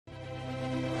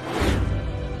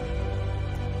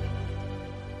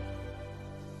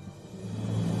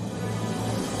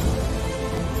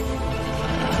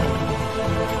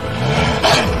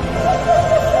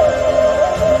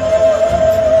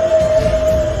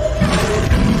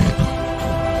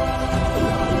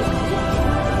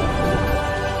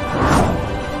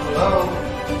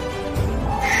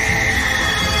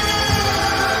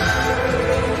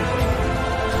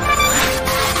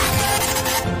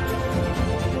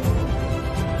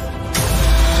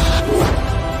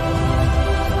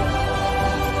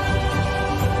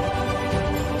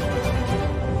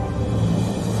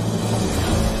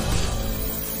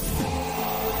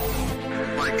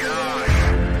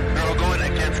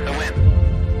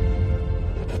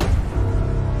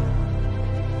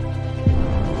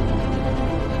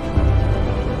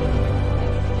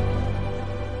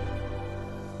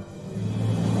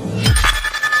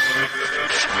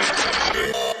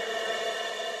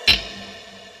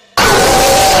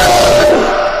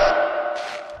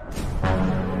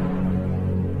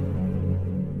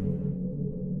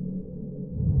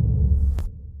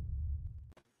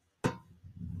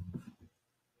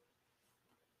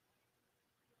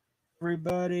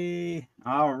Everybody.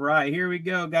 All right, here we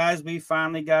go, guys. We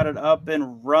finally got it up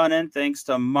and running. Thanks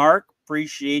to Mark.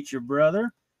 Appreciate you,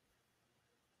 brother.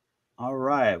 All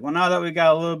right. Well, now that we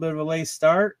got a little bit of a late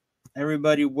start,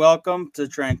 everybody, welcome to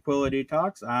Tranquility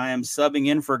Talks. I am subbing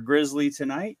in for Grizzly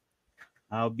tonight.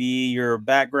 I'll be your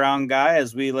background guy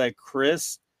as we let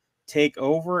Chris take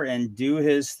over and do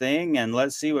his thing. And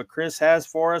let's see what Chris has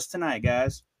for us tonight,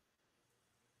 guys.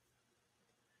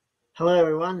 Hello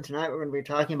everyone, tonight we're going to be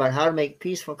talking about how to make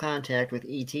peaceful contact with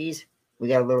ETs. We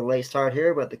got a little late start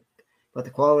here, but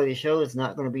the quality of the show is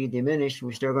not going to be diminished.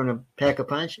 We're still going to pack a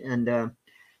punch, and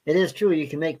it is true you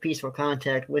can make peaceful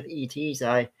contact with ETs.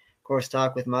 I, of course,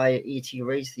 talk with my ET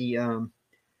race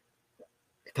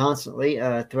constantly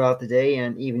throughout the day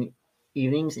and even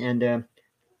evenings, and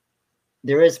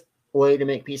there is a way to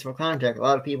make peaceful contact. A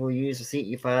lot of people use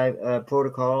the CE5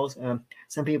 protocols.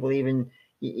 Some people even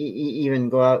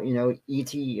go out,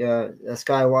 ET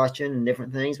sky watching and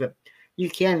different things, but you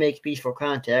can make peaceful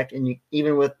contact, and you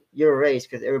even with your race,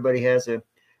 because everybody has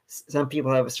some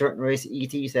people have a certain race of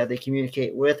ETs that they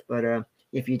communicate with, but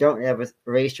if you don't have a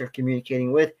race you're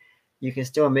communicating with, you can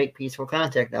still make peaceful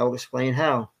contact. I will explain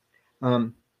how.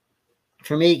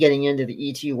 For me, getting into the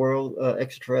ET world,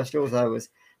 extraterrestrials, of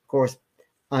course,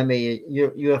 I'm a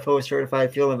UFO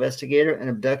certified field investigator and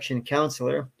abduction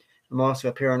counselor. I'm also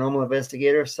a paranormal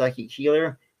investigator, psychic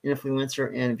healer,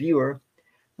 influencer, and viewer.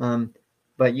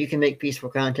 But you can make peaceful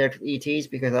contact with ETs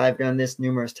because I've done this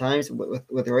numerous times with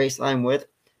the race I'm with.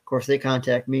 Of course, they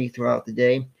contact me throughout the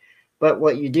day. But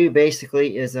what you do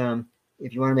basically is,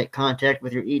 if you want to make contact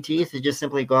with your ETs, is just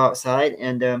simply go outside.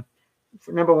 And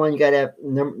for number one, you got to have a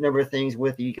number of things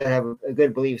with you. You got to have a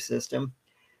good belief system.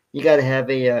 You got to have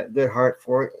a good heart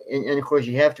for it, and of course,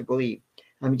 you have to believe.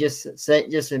 Just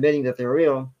admitting that they're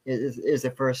real is the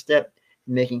first step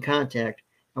in making contact.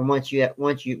 And once you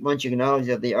acknowledge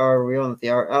that they are real and that they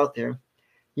are out there,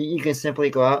 you can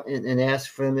simply go out and ask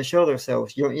for them to show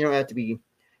themselves. You don't have to be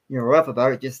rough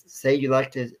about it. Just say you'd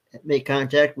like to make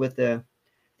contact with the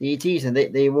ETs, and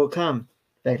they will come.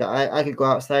 In fact, I could go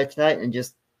outside tonight and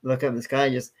just look up in the sky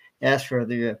and just ask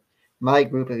for my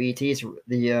group of ETs,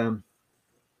 the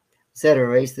Zeta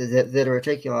race, the Zeta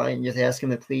Reticuli, and just ask them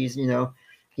to please,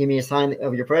 give me a sign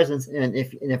of your presence. And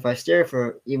if I stare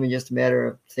for even just a matter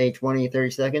of, say, 20,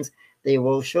 30 seconds, they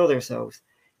will show themselves.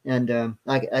 And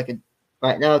I could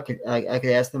right now, I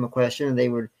could ask them a question, and they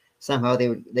would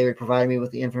provide me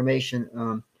with the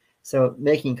information. So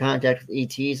making contact with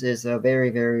ETs is very,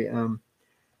 very, I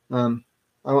don't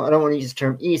want to use the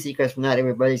term easy because not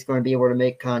everybody's going to be able to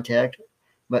make contact.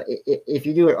 But if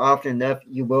you do it often enough,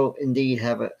 you will indeed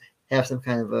have some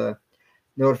kind of a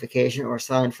notification or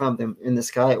sign from them in the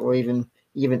sky, or even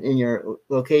in your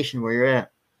location where you're at.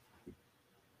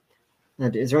 Now,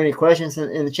 is there any questions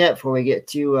in the chat before we get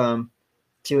too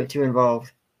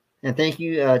involved? And thank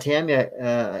you, Tammy.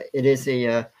 It is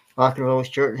a rock and roll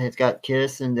shirt, and it's got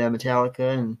Kiss and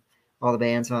Metallica and all the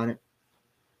bands on it.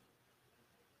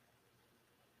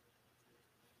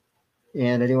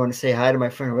 And I do want to say hi to my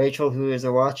friend Rachel, who is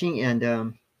watching,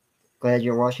 and glad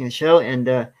you're watching the show.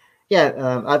 And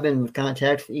I've been in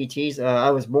contact with ETs. I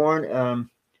was born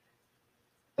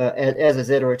as a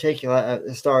Zeta Reticuli,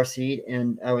 a star seed,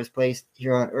 and I was placed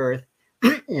here on Earth.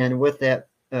 And with that,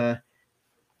 I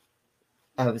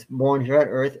was born here on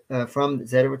Earth from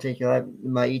Zeta Reticuli,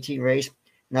 my ET race.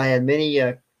 And I had many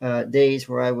days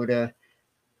where I would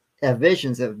have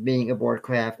visions of being aboard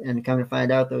craft, and come to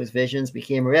find out those visions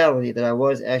became reality, that I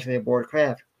was actually aboard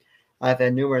craft. I've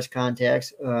had numerous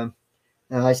contacts.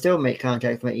 I still make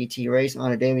contact with my ET race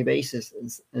on a daily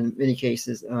basis in many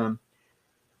cases.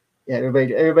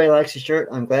 Everybody likes the shirt.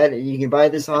 I'm glad you can buy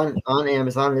this on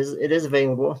Amazon. It is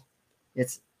available.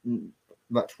 It's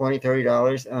about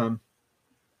 $20-$30.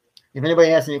 If anybody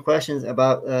has any questions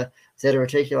about Zeta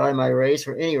Reticuli, my race,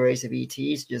 or any race of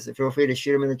ETs, just feel free to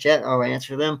shoot them in the chat. I'll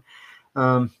answer them.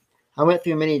 I went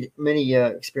through many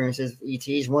experiences with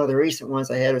ETs. One of the recent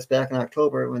ones I had was back in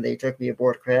October when they took me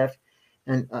aboard craft,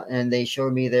 and they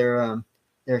showed me their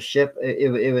ship.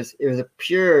 It was a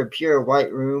pure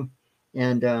white room,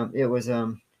 and it was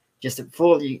just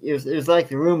full. It was like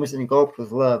the room was engulfed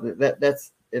with love.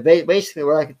 That's basically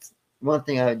what one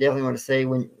thing I definitely want to say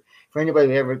for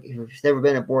anybody who's never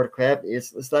been aboard a craft,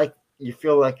 it's like you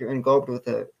feel like you're engulfed with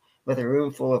a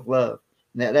room full of love.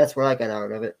 And that's what I got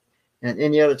out of it. And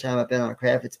any other time I've been on a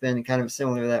craft, it's been kind of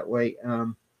similar that way.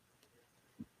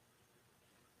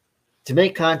 To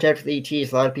make contact with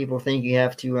ETs, a lot of people think you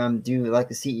have to do like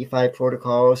the CE5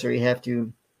 protocols, or you have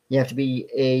to be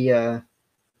a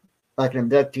like an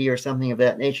abductee or something of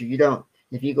that nature. You don't.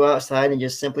 If you go outside and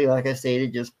just simply, like I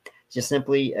stated, just Just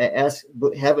simply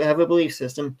have a belief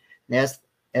system, and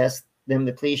ask them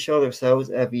to please show themselves.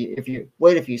 If you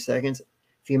wait a few seconds, a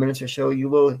few minutes or so, you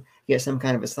will get some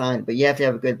kind of a sign. But you have to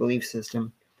have a good belief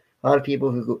system. A lot of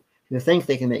people who think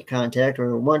they can make contact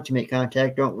or want to make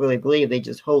contact don't really believe; they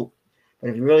just hope. But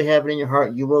if you really have it in your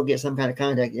heart, you will get some kind of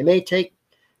contact. It may take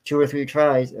 2 or 3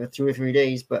 tries or 2 or 3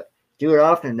 days, but do it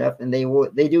often enough, and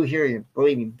they do hear you.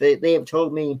 Believe me, they have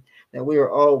told me that we are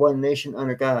all one nation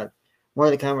under God. One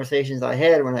of the conversations I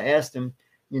had when I asked them,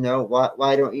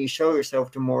 why don't you show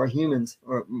yourself to more humans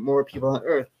or more people on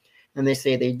Earth? And they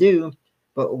say they do,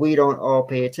 but we don't all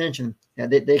pay attention.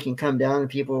 They can come down and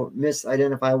people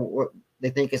misidentify what they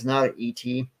think is not an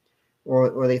ET,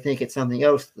 or they think it's something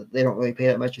else that they don't really pay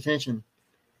that much attention.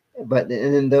 But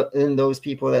then those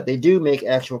people that they do make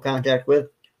actual contact with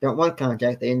don't want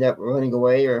contact. They end up running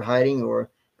away or hiding or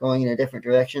going in a different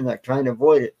direction, like trying to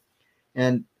avoid it.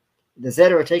 And the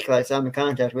Zeta Reticuli I'm in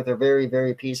contact with are very,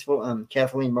 very peaceful.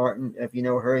 Kathleen Martin, if you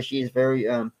know her, she's very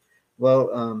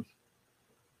well.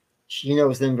 She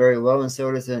knows them very well, and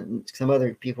so does some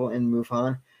other people in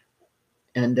MUFON.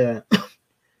 And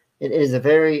it is a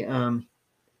very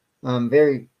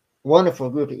wonderful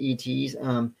group of ETs.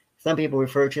 Some people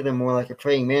refer to them more like a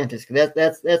praying mantis.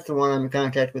 That's the one I'm in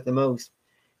contact with the most.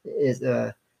 Is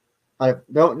I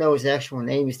don't know his actual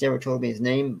name. He's never told me his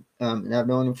name, and I've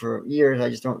known him for years. I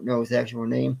just don't know his actual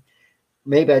name.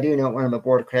 Maybe I do know it when I'm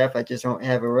aboard a craft. I just don't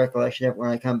have a recollection of it when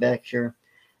I come back here.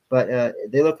 But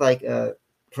they look like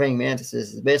praying mantises.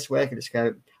 Is the best way I could describe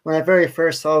it. When I very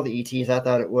first saw the ETs, I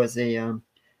thought it was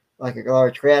like a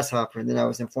large grasshopper, and then I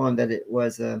was informed that it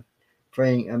was a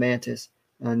praying mantis,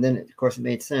 and then of course it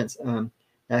made sense.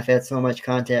 I've had so much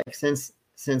contact since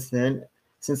then,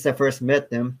 since I first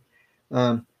met them.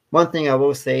 One thing I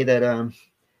will say that a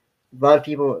lot of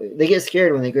people, they get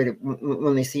scared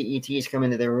when they see ETs come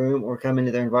into their room or come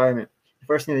into their environment. The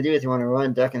first thing they do is they want to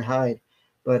run, duck, and hide.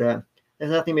 But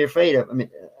there's nothing to be afraid of. I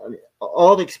mean,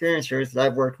 all the experiencers that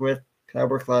I've worked with, because I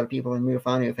work with a lot of people in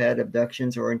MUFON who've had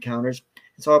abductions or encounters,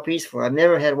 it's all peaceful. I've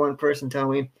never had one person tell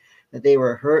me that they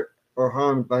were hurt or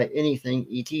harmed by anything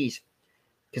ETs.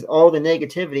 Because all the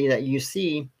negativity that you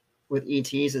see with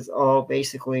ETs is all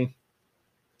basically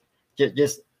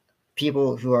just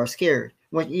people who are scared.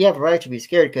 Well, you have a right to be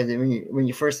scared, because when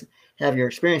you first have your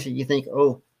experience, you think,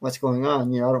 oh, what's going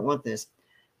on? I don't want this.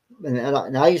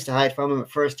 And I used to hide from them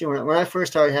at first too. When I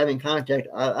first started having contact,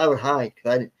 I would hide because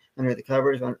I didn't, under the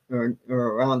covers or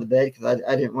around the bed, because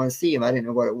I didn't want to see them. I didn't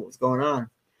know what was going on.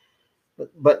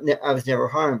 But I was never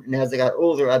harmed. And as I got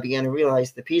older, I began to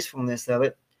realize the peacefulness of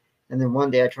it. And then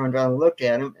one day I turned around and looked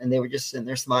at them, and they were just sitting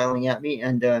there smiling at me,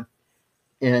 and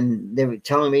they were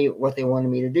telling me what they wanted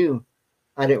me to do.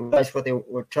 I didn't realize what they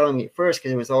were telling me at first,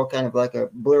 because it was all kind of like a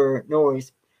blur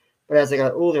noise. But as I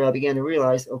got older, I began to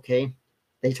realize, okay,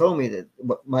 they told me that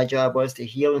what my job was to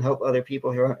heal and help other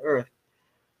people here on Earth.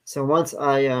 So once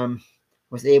I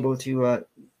was able to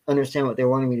understand what they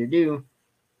wanted me to do,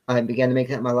 I began to make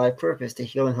that my life purpose, to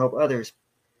heal and help others.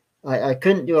 I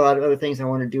couldn't do a lot of other things I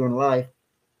wanted to do in life,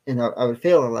 and I would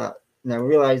fail a lot. And I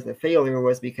realized the failure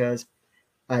was because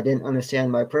I didn't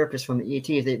understand my purpose from the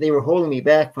ETs. They were holding me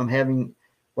back from having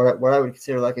what I would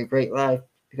consider like a great life,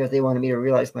 because they wanted me to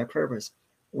realize my purpose,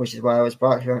 which is why I was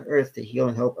brought here on Earth, to heal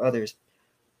and help others.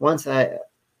 Once I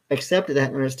accepted that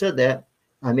and understood that,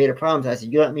 I made a promise. I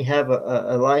said, you let me have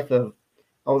a life of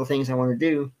all the things I want to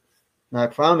do, and I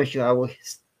promise you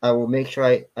I will make sure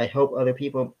I help other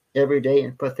people every day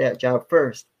and put that job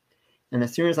first. And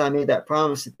as soon as I made that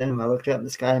promise, then I looked up in the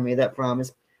sky and made that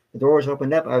promise, the doors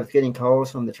opened up. I was getting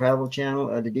calls from the Travel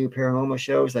Channel to do paranormal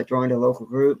shows. I joined a local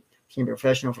group, became a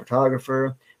professional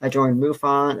photographer. I joined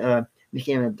MUFON,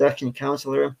 became an abduction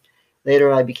counselor.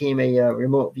 Later, I became a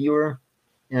remote viewer,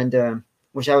 and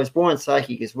which I was born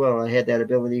psychic as well. I had that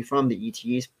ability from the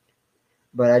ETs,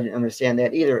 but I didn't understand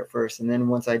that either at first. And then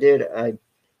once I did, I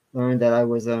learned that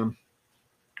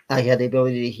I had the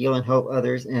ability to heal and help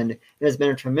others, and it has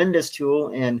been a tremendous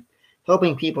tool. And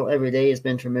helping people every day has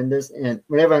been tremendous. And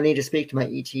whenever I need to speak to my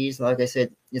ETs, like I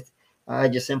said, I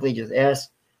just simply just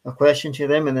ask a question to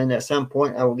them, and then at some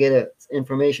point I will get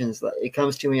information. It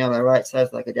comes to me on my right side,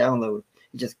 it's like a download.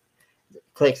 It just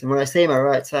clicks. And when I say my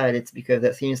right side, it's because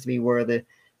that seems to be where the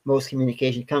most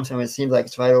communication comes from. It seems like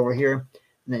it's right over here,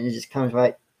 and then it just comes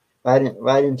right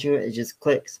into it. It just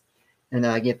clicks, and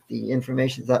I get the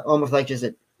information. It's almost like just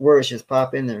words just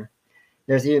pop in there.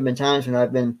 There's even been times when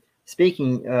I've been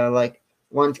speaking, like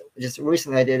just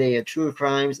recently I did a true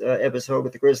crimes episode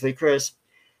with the Grizzly Chris,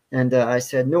 and I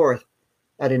said north.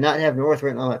 I did not have north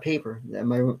written on my paper,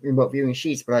 my remote viewing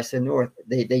sheets, but I said north.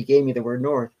 They gave me the word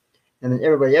north, and then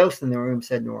everybody else in the room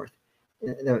said north.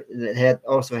 that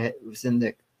was in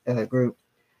the group.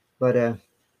 But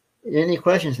any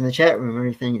questions in the chat room or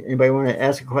anything? Anybody want to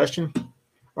ask a question?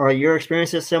 Are your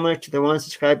experiences similar to the ones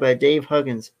described by Dave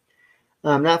Huggins?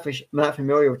 I'm not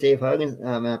familiar with Dave Huggins.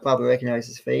 I probably recognize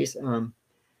his face.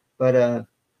 But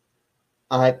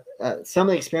I some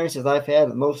of the experiences I've had,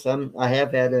 most of them, I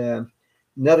have had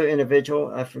another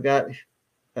individual. I forgot.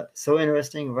 So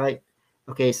interesting, right?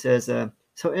 Okay, it says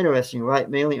so interesting, right?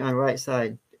 Mainly on right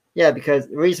side. Yeah, because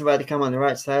the reason why they come on the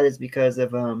right side is because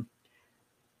of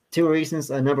two reasons.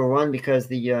 Number one, because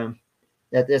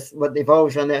that's what they've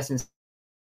always done that since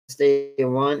day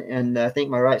one, and I think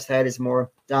my right side is more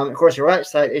dominant. Of course, your right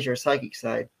side is your psychic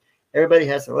side. Everybody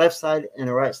has a left side and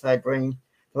a right side brain.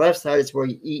 The left side is where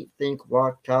you eat, think,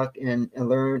 walk, talk, and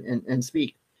learn and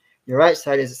speak. Your right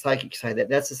side is the psychic side.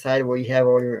 That's the side where you have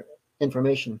all your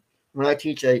information. When I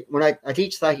teach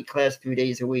psychic class 3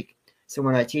 days a week, so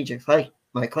when I teach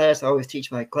my class, I always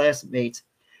teach my classmates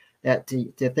that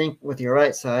to think with your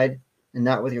right side and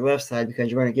not with your left side because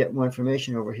you're going to get more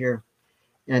information over here.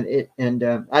 And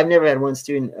I've never had one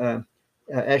student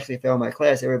actually fail my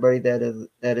class. Everybody that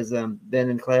has been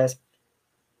in class.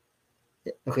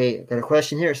 Okay, got a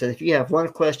question here. It says if you have one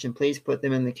question, please put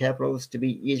them in the capitals to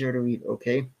be easier to read.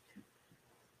 Okay.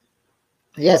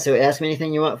 Yeah, so ask me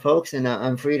anything you want, folks, and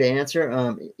I'm free to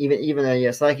answer. Even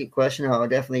a psychic question, I'll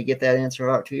definitely get that answer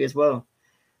out to you as well.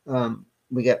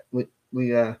 We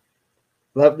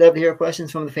love to hear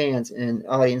questions from the fans and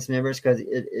audience members because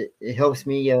it helps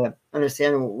me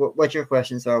understand what your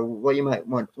questions are, what you might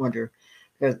wonder.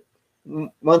 Because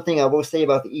one thing I will say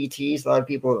about the ETs, a lot of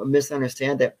people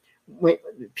misunderstand that when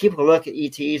people look at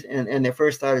ETs and their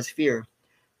first thought is fear.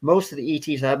 Most of the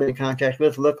ETs I've been in contact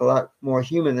with look a lot more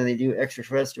human than they do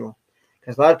extraterrestrial.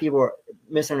 Because a lot of people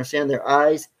misunderstand their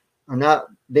eyes are not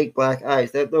big black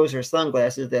eyes. Those are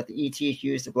sunglasses that the ETs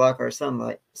use to block our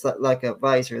sunlight. It's like a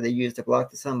visor they use to block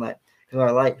the sunlight because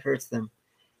our light hurts them.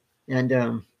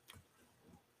 And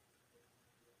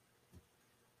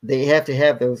they have to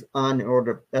have those on in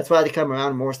order. That's why they come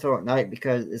around more so at night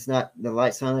because it's not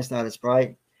the sunlight's not as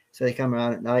bright. So they come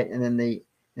around at night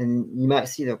and you might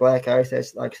see their black eyes.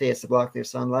 That's like say it's to block their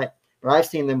sunlight. But I've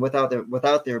seen them without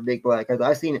their big black eyes.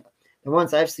 I've seen the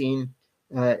ones I've seen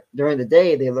during the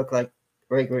day. They look like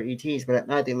regular ETs, but at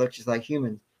night they look just like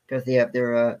humans because they have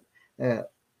their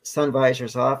sun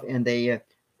visors off and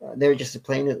they're just as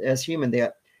plain as human. They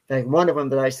like one of them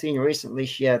that I've seen recently.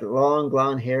 She had long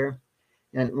blonde hair,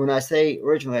 and when I say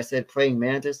originally, I said praying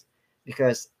mantis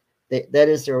because that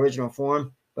is their original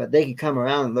form. But they could come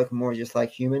around and look more just like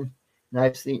human.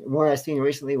 And one I've seen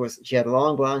recently was she had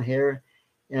long blonde hair,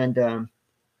 and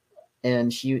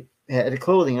she had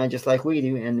clothing on just like we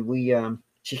do. And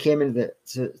she came into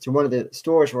to one of the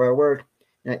stores where I work,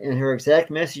 and her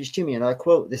exact message to me, and I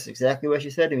quote, this is exactly what she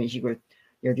said to me. She goes,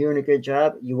 "You're doing a good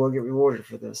job. You will get rewarded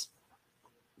for this."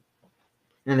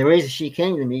 And the reason she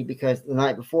came to me because the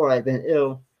night before I'd been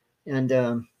ill, and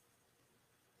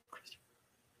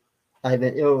I'd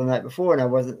been ill the night before, and I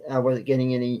wasn't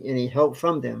getting any help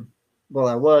from them. Well,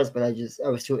 I was, but I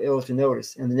was too ill to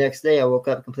notice. And the next day, I woke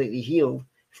up completely healed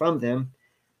from them,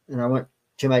 and I went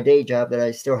to my day job that I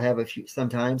still have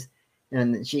sometimes.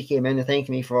 And she came in to thank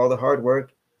me for all the hard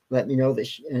work, let me know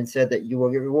and said that you will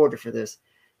get rewarded for this.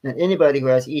 And anybody who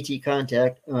has ET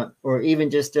contact, or even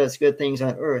just does good things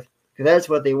on Earth, because that's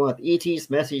what they want.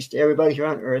 ET's message to everybody here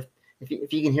on Earth.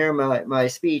 If you can hear my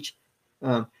speech,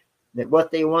 that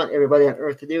what they want everybody on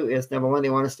Earth to do is, number one, they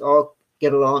want us to all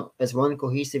get along as one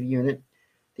cohesive unit.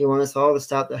 They want us all to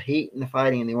stop the hate and the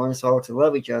fighting, and they want us all to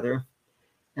love each other.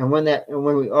 And when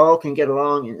we all can get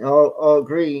along and all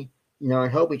agree,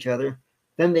 and help each other,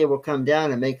 then they will come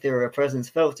down and make their presence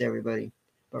felt to everybody.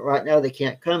 But right now they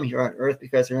can't come here on Earth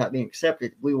because they're not being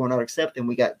accepted. We will not accept them.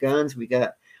 We got guns. We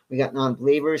got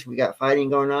non-believers. We got fighting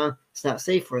going on. It's not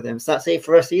safe for them. It's not safe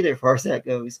for us either, as far as that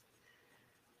goes.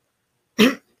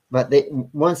 But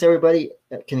once everybody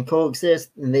can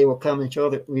coexist, then they will come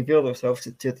and reveal themselves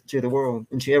to the world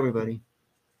and to everybody.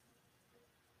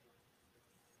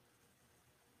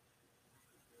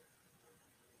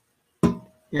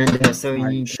 And so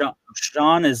right,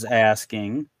 Sean is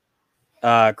asking,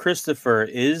 Christopher,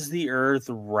 is the Earth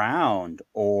round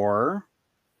or?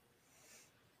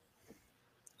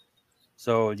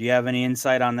 So, do you have any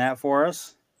insight on that for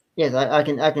us? Yes, I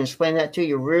can explain that to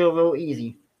you real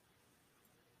easy.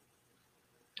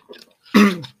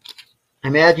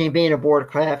 Imagine being aboard a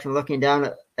craft and looking down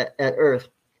at Earth.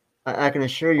 I can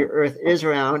assure you, Earth is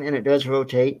round and it does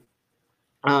rotate.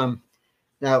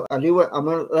 Now, I'm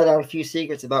going to let out a few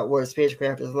secrets about what a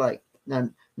spacecraft is like. Now,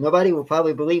 nobody will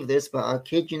probably believe this, but I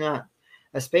kid you not.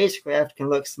 A spacecraft can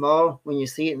look small when you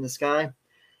see it in the sky,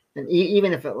 and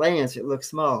even if it lands, it looks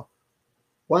small.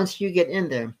 Once you get in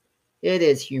there, it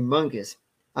is humongous.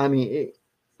 I mean,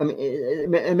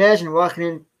 imagine walking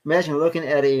in, imagine looking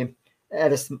at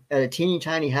a teeny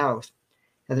tiny house,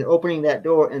 and then opening that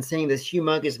door and seeing this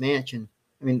humongous mansion.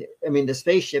 I mean, the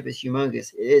spaceship is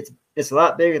humongous. It's a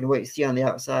lot bigger than what you see on the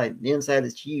outside. The inside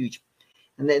is huge,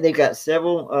 and they've got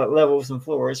several levels and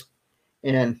floors.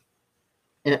 And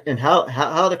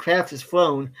how the craft is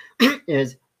flown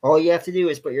is all you have to do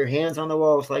is put your hands on the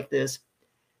walls like this,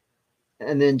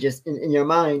 and then just in your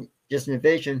mind, just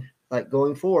envision like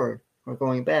going forward or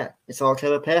going back. It's all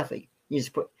telepathic. You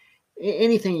just put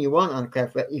anything you want on the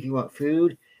craft. If you want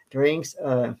food, drinks,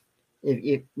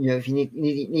 if you need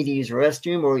to use a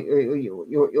restroom, or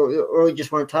you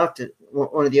just want to talk to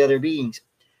one of the other beings,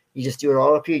 you just do it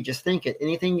all up here. Just think it.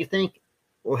 Anything you think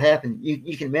will happen.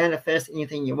 You can manifest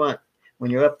anything you want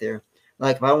when you're up there.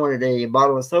 Like if I wanted a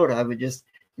bottle of soda, I would just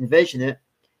envision it,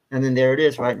 and then there it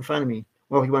is right in front of me.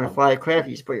 Well, if you want to fly a craft,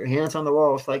 you just put your hands on the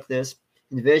walls like this,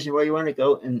 envision where you want to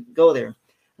go, and go there.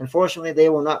 Unfortunately, they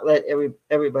will not let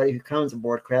everybody who comes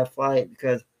aboard craft fly it,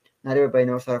 because not everybody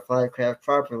knows how to fly a craft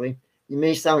properly. It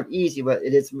may sound easy, but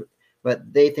it is.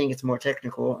 But they think it's more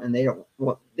technical, and they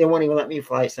won't even let me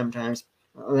fly it sometimes,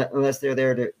 unless they're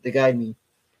there to guide me.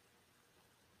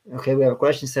 Okay, we have a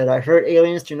question said, I heard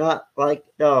aliens do not like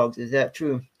dogs. Is that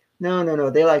true? No.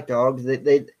 They like dogs.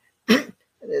 They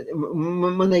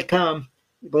when they come,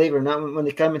 believe it or not, when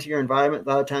they come into your environment, a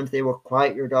lot of times they will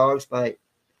quiet your dogs by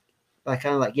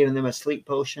kind of like giving them a sleep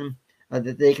potion.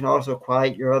 That they can also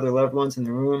quiet your other loved ones in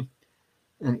the room,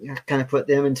 and kind of put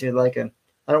them into like I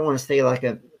don't want to say like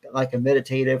a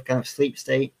meditative kind of sleep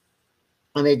state.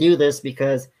 And they do this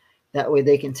because that way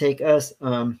they can take us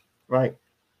right.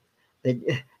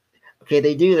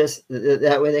 They do this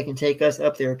that way they can take us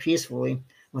up there peacefully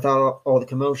without all the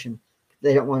commotion.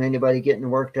 They don't want anybody getting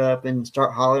worked up and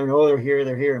start hollering, oh, they're here,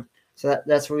 they're here. So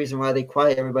that's the reason why they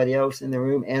quiet everybody else in the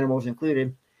room, animals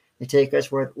included. They take us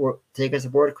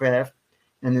aboard a craft,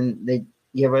 and then they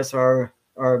give us our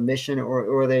mission,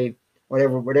 or they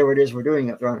whatever it is we're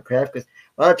doing up there on the craft. Because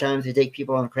a lot of times they take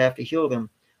people on the craft to heal them,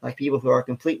 like people who are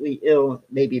completely ill,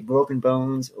 maybe broken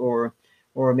bones, or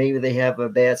maybe they have a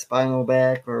bad spinal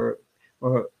back, or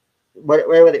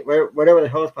whatever the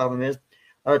health problem is.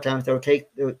 A lot of times they'll take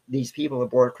these people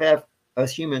aboard craft,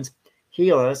 us humans,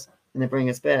 heal us, and then bring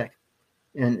us back.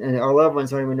 And our loved ones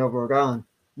don't even know we're gone.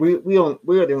 We are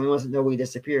the only ones that know we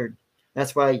disappeared.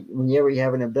 That's why whenever you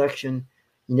have an abduction,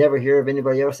 you never hear of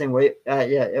anybody else saying, "Wait,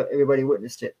 yeah, everybody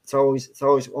witnessed it." It's always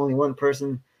only one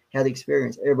person had the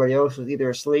experience. Everybody else was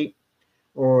either asleep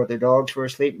or their dogs were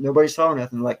asleep. Nobody saw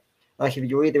nothing. Like if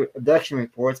you read the abduction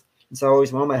reports, it's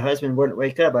always, well, my husband wouldn't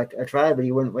wake up. I tried, but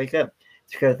he wouldn't wake up.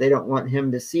 It's because they don't want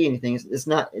him to see anything.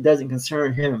 It doesn't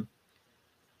concern him.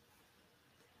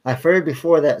 I've heard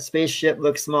before that spaceship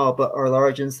looks small but are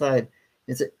large inside.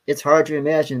 It's hard to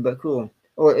imagine, but cool.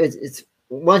 Or it's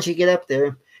once you get up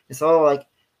there, it's all like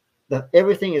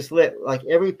everything is lit. Like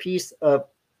every piece of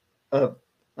I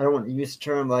don't want to use the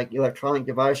term like electronic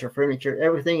device or furniture.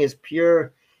 Everything is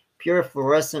pure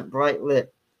fluorescent, bright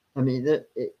lit. I mean,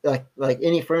 like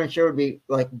any furniture would be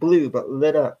like blue but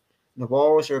lit up. The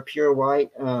walls are pure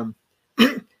white.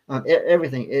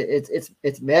 Everything.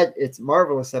 It's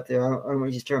marvelous up there. I don't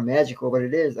want to use the term magical, but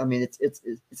it is. I mean,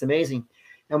 it's amazing.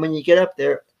 And when you get up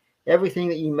there, everything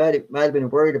that you might have been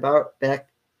worried about back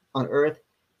on Earth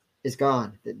is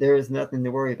gone. There is nothing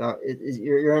to worry about.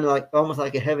 You're in like almost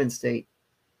like a heaven state,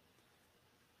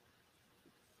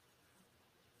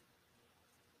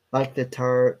 like the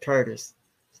TARDIS.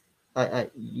 I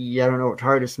don't know what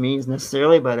TARDIS means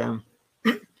necessarily, but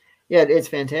yeah, it's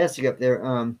fantastic up there.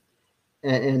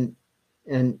 And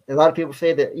a lot of people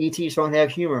say that ETs don't have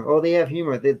humor. Oh, they have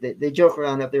humor. They joke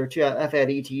around up there too. I've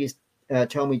had ETs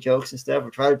tell me jokes and stuff,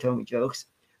 or try to tell me jokes.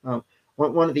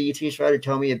 One of the ETs tried to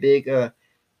tell me a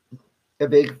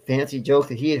big fancy joke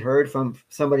that he had heard from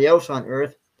somebody else on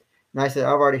Earth, and I said,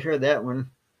 I've already heard that one.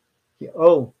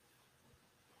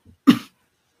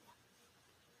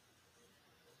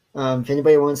 If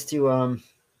anybody wants to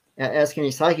ask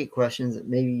any psychic questions,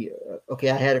 maybe okay,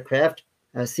 I had a craft.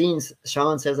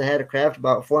 Sean says I had a craft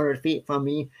about 400 feet from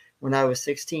me when I was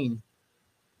 16.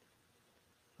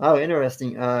 Oh,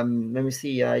 interesting. Let me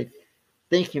see. I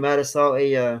think you might have saw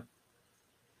a.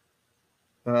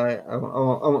 I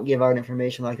won't give out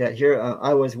information like that here.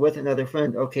 I was with another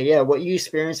friend. Okay, yeah. What you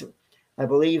experienced, I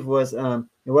believe, was it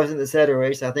wasn't the Zeta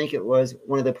race. I think it was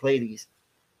one of the Pleiades.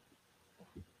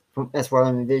 That's what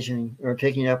I'm envisioning or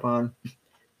picking up on.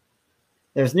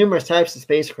 There's numerous types of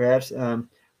spacecrafts.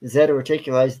 Zeta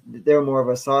Reticuli, they're more of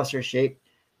a saucer shape,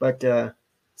 but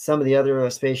some of the other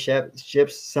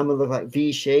spaceships, some of them look like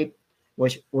V shape,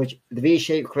 which the V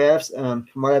shaped crafts, from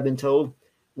what I've been told,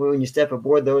 when you step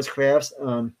aboard those crafts,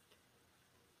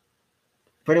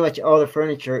 pretty much all the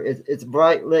furniture it's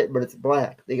bright lit, but it's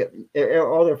black. They got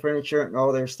all their furniture and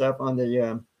all their stuff on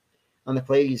the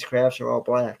Pleiades crafts are all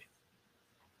black.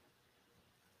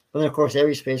 But then, of course,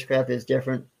 every spacecraft is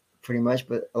different, pretty much.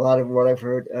 But a lot of what I've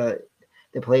heard,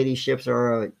 the Pleiades ships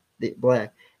are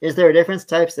black. Is there a difference?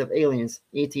 Types of aliens.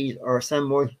 ETs are some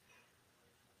more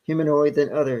humanoid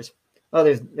than others.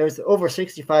 There's over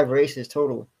 65 races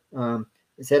total.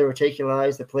 Zeta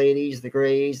Reticuli, the Pleiades, the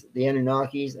Greys, the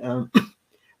Anunnakis.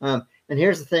 And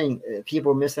here's the thing: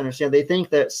 people misunderstand. They think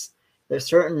that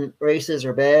certain races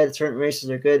are bad, certain races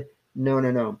are good. No, no,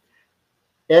 no.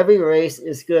 Every race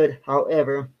is good.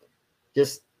 However,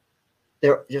 just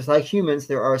like humans,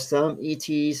 there are some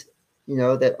ETs,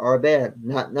 that are bad.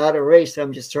 Not a race.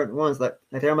 Some just certain ones. Like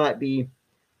there might be,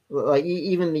 like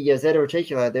even the Zeta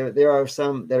Reticuli. There are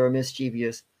some that are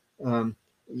mischievous.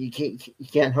 You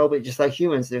can't help it. Just like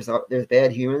humans, there's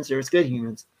bad humans, there's good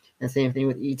humans, and same thing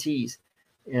with ETs.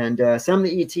 And some of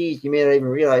the ETs, you may not even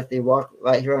realize they walk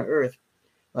right here on Earth.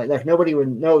 Like nobody would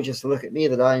know just to look at me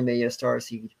that I'm a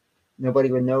starseed.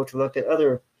 Nobody would know to look at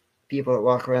other people that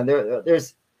walk around.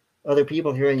 There's other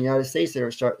people here in the United States that are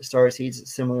starseeds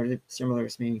similar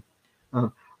to me.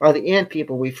 Are the ant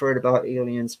people we've heard about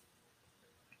aliens?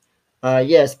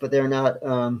 Yes, but they're not.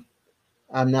 I'm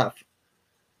not.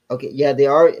 Okay, yeah, they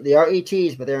are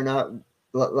ETs, but they're not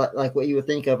like what you would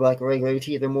think of like a regular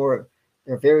ET.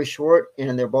 They're very short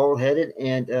and they're bald headed,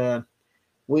 and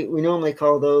we normally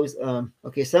call those.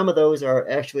 Okay, some of those are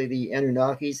actually the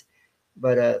Anunnakis,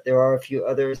 but there are a few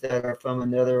others that are from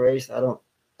another race.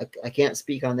 I can't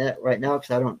speak on that right now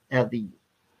because I don't have the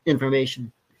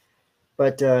information.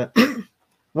 But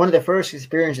one of the first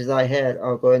experiences I had,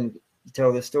 I'll go ahead and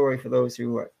tell the story for those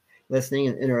who are listening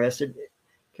and interested,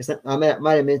 because I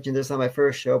might have mentioned this on my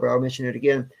first show, but I'll mention it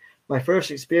again. My first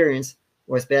experience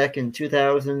was back in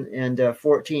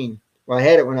 2014. Well, I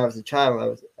had it when I was a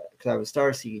child, because I was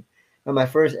starseed. And my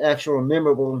first actual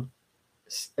memorable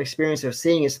experience of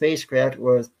seeing a spacecraft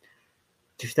was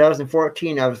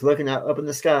 2014. I was looking up in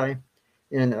the sky,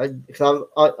 and I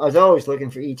was always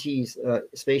looking for ETs,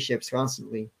 spaceships,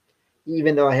 constantly,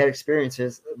 even though I had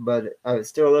experiences. But I would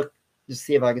still look to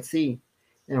see if I could see.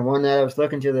 And one night I was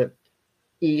looking to the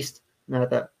east, and I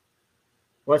thought,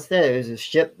 "What's that?" It was a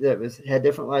ship that had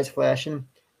different lights flashing,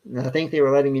 and I think they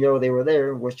were letting me know they were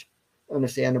there, which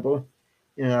understandable.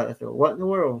 And I thought, "What in the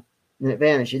world?" And it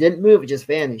vanished. It didn't move; it just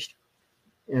vanished.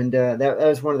 And that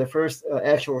was one of the first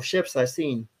actual ships I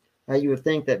seen. You would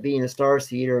think that being a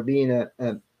starseed or being a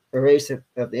race of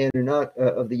the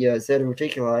of the Zeta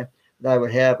Reticuli, that I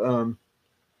would have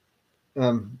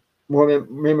more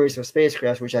memories of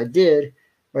spacecrafts, which I did,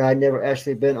 but I'd never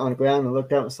actually been on the ground and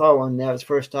looked out and saw one. And that was the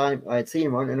first time I'd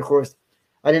seen one. And of course,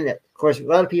 I didn't. Of course, a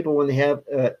lot of people when they have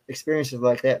experiences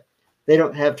like that, they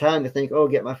don't have time to think, "Oh,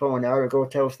 get my phone out," or "Go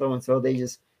tell so and so."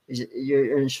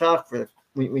 You're in shock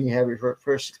when you have your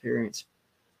first experience.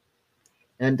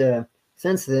 And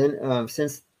since then,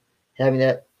 since having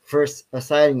that first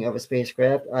sighting of a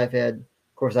spacecraft, of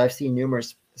course, I've seen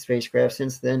numerous spacecraft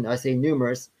since then. I say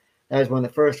numerous. That was one of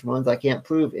the first ones. I can't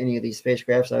prove any of these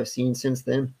spacecrafts I've seen since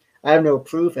then. I have no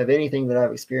proof of anything that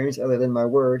I've experienced other than my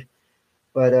word.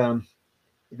 But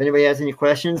if anybody has any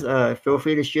questions, feel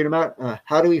free to shoot them out.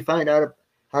 How do we find out?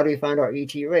 How do we find our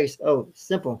ET race? Oh,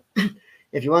 simple.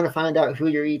 If you want to find out who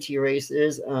your ET race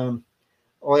is,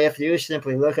 all you have to do is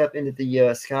simply look up into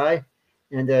the sky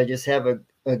and just have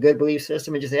a good belief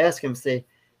system and just ask them, say,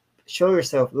 "Show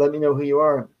yourself, let me know who you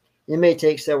are." It may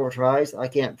take several tries. I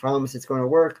can't promise it's going to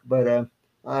work, but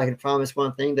I can promise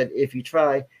one thing, that if you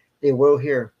try, they will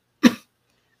hear.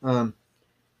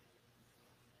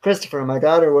 Christopher, my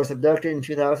daughter was abducted in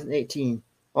 2018.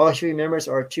 All she remembers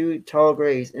are two tall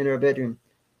grays in her bedroom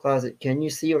closet. Can you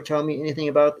see or tell me anything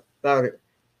about it?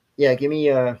 Yeah, give me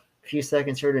a few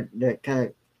seconds here to kind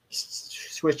of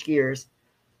switch gears.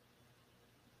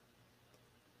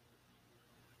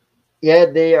 Yeah,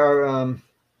 they are.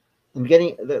 I'm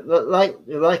getting they're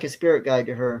like a spirit guide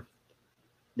to her.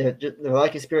 They're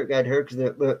like a spirit guide to her because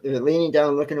they're leaning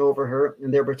down, looking over her,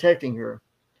 and they're protecting her.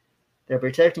 They're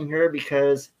protecting her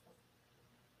because.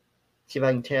 See if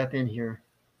I can tap in here.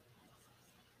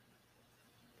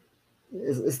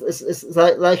 It's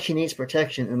like she needs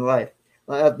protection in life.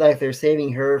 Like they're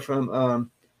saving her from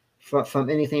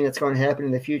anything that's going to happen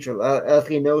in the future. Like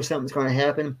they know something's going to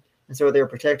happen, and so they're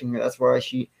protecting her. That's why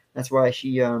she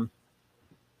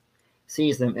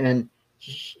sees them, and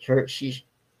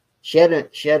She had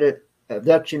an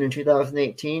abduction in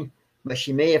 2018, but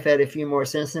she may have had a few more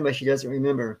since then, but she doesn't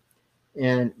remember.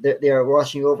 And they are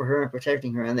watching over her and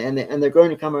protecting her, and they're going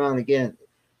to come around again.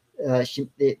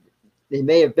 They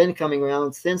may have been coming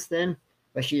around since then,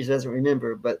 but she just doesn't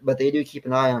remember. But they do keep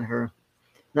an eye on her.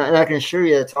 And I can assure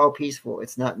you, it's all peaceful.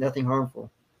 It's not nothing harmful.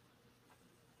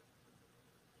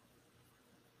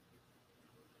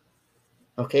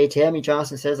 Okay, Tammy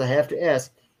Johnson says, I have to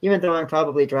ask, even though I'm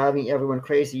probably driving everyone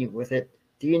crazy with it,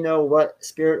 do you know what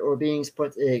spirit or beings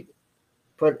puts a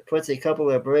couple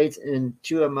of braids in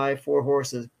two of my four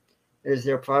horses? It is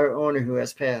their prior owner who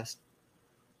has passed.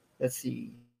 Let's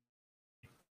see.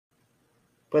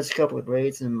 Puts a couple of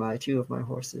braids in my two of my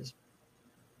horses.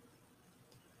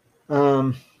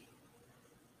 Um,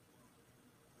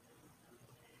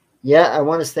 yeah, I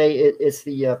want to say it's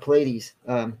the Pleiades.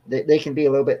 They can be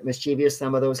a little bit mischievous.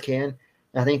 Some of those can.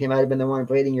 I think they might have been the one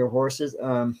braiding your horses.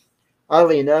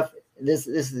 Oddly enough, this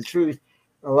is the truth.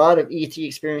 A lot of ET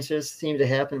experiences seem to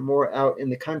happen more out in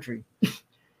the country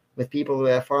with people who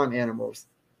have farm animals,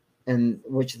 and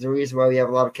which is the reason why we have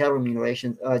a lot of cattle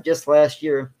mutilations. Just last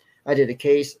year, I did a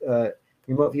case,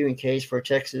 remote viewing case for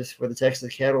the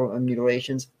Texas cattle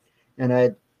mutilations, and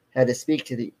I had to speak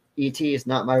to the ETs,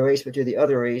 not my race, but to the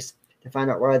other race, to find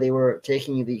out why they were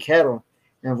taking the cattle.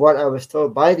 And what I was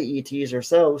told by the ETs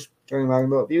themselves during my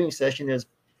remote viewing session is,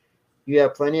 you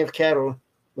have plenty of cattle.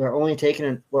 We're only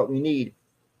taking what we need.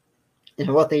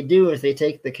 And what they do is they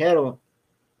take the cattle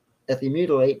that they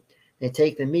mutilate, they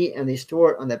take the meat and they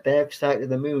store it on the back side of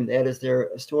the moon. That is their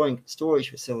storage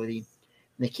facility.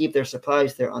 And they keep their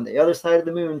supplies there. On the other side of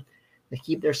the moon, they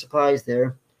keep their supplies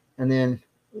there, and then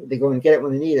they go and get it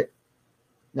when they need it.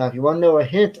 Now, if you want to know a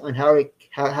hint on how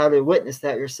to witness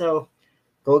that yourself,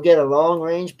 go get a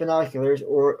long-range binoculars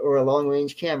or a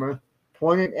long-range camera,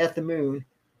 point it at the moon,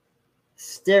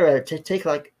 stare at it, take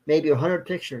like maybe 100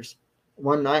 pictures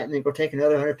one night, and then go take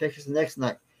another 100 pictures the next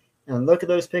night. And look at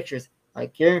those pictures. I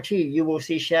guarantee you will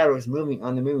see shadows moving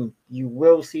on the moon. You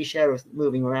will see shadows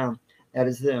moving around. That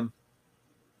is them.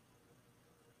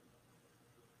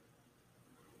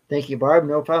 Thank you, Barb.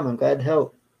 No problem. I'm glad to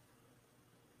help.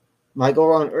 My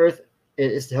goal on Earth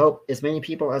is to help as many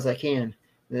people as I can.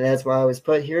 That's why I was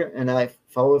put here, and I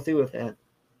follow through with that.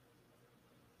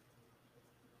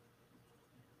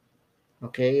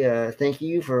 Okay, thank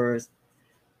you for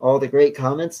all the great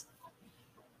comments.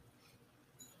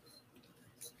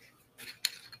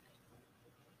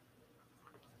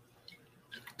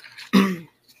 A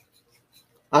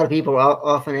lot of people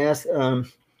often ask,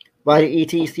 why do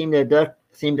ETs seem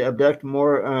to abduct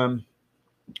more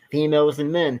females than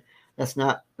men? That's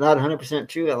not 100%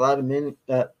 true. A lot of men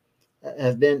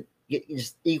have been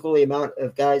just equally amount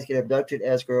of guys get abducted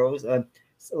as girls. A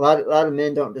lot of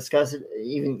men don't discuss it.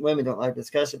 Even women don't like to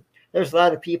discuss it. There's a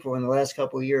lot of people in the last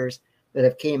couple of years that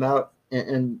have came out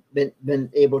and been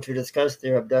able to discuss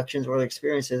their abductions or their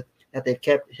experiences that they've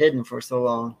kept hidden for so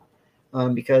long,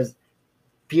 because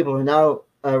people are now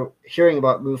hearing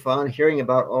about MUFON, hearing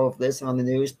about all of this on the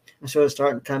news, and so they're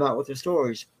starting to come out with their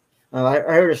stories. I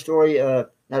heard a story,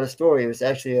 not a story, it was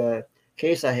actually a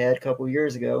case I had a couple of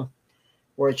years ago,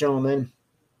 where a gentleman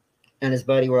and his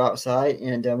buddy were outside,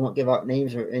 and I won't give out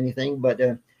names or anything, but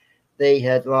they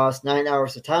had lost 9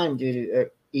 hours of time due to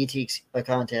ET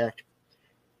contact.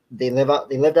 They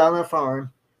lived out on a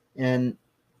farm, and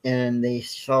they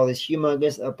saw this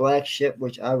humongous black ship,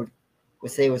 which I would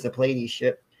say was a Pleiades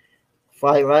ship,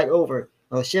 fly right over.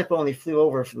 Well, the ship only flew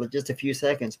over for just a few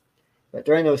seconds, but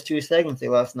during those 2 seconds, they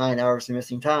lost 9 hours of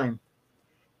missing time,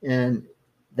 and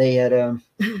they had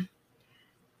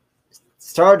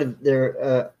started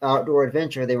their outdoor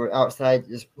adventure. They were outside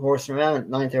just horsing around at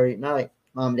 9:30 at night.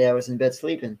 Mom and Dad was in bed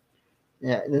sleeping.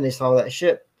 Yeah, and then they saw that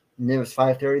ship, and it was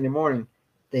 5:30 in the morning.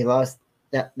 They lost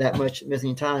that much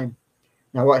missing time.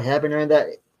 Now, what happened during that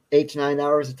 8 to 9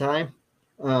 hours of time?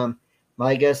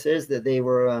 My guess is that they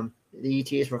were the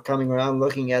ETs were coming around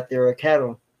looking at their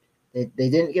cattle. They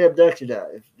didn't get abducted.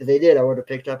 If they did, I would have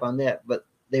picked up on that. But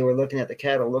they were looking at the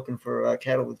cattle, looking for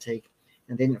cattle to take,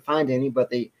 and they didn't find any. But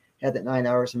they had that 9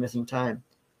 hours of missing time.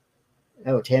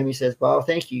 Oh, Tammy says, "Wow,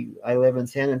 thank you. I live in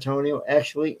San Antonio,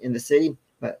 actually in the city,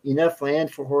 but enough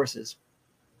land for horses."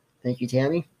 Thank you,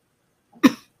 Tammy.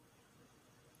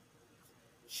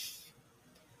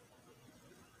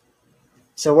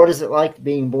 So, what is it like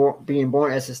being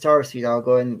born as a starseed? I'll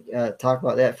go ahead and talk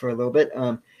about that for a little bit.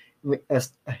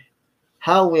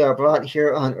 How we are brought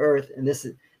here on Earth, and this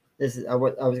is I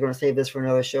was going to save this for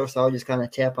another show, so I'll just kind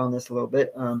of tap on this a little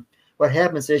bit. What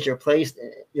happens is your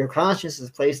conscience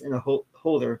is placed in a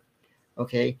holder,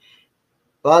 okay,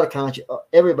 a lot of conscience.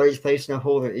 Everybody's placed in a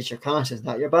holder. It's your conscience,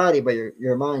 not your body, but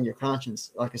your mind, your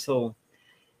conscience, like a soul.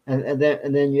 And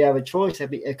then you have a choice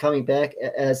of coming back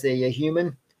as a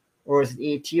human, or as an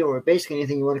ET, or basically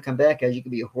anything you want to come back as. You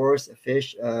could be a horse, a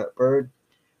fish, a bird,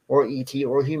 or ET,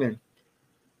 or human.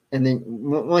 And then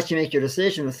once you make your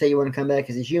decision, let's say you want to come back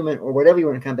as a human, or whatever you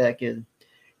want to come back in,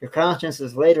 your conscience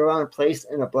is later on placed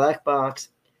in a black box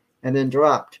and then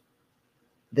dropped.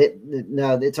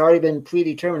 Now, it's already been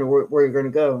predetermined where you're going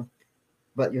to go,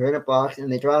 but you're in a box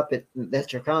and they drop it.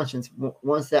 That's your conscience.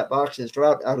 Once that box is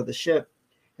dropped out of the ship,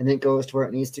 and then goes to where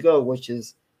it needs to go, which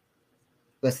is,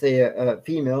 let's say, a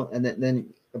female, and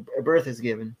then a birth is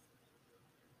given.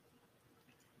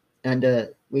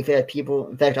 And we've had people.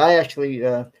 In fact, I actually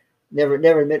never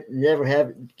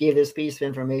gave this piece of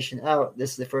information out.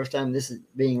 This is the first time this is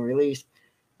being released,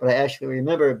 but I actually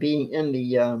remember being in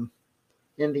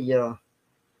the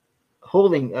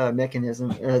holding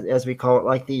mechanism, as we call it,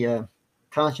 like the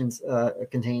conscience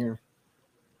container.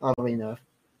 Oddly enough,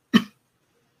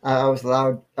 I was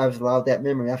allowed that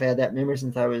memory. I've had that memory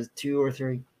since I was 2 or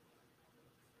 3.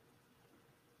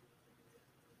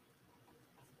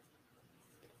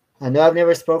 I know I've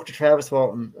never spoke to Travis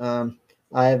Walton.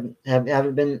 I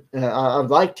haven't been. I'd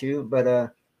like to,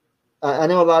 but I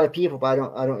know a lot of people, but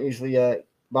I don't usually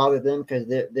bother them because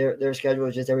their schedule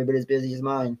is just everybody's busy as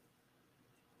mine.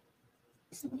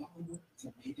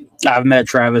 I've met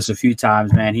Travis a few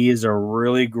times, man. He is a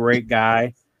really great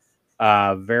guy,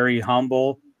 very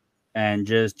humble, and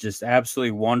just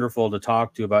absolutely wonderful to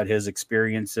talk to about his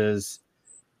experiences.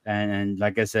 And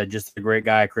like I said, just a great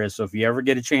guy, Chris. So if you ever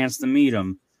get a chance to meet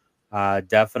him,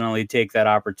 definitely take that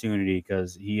opportunity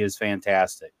because he is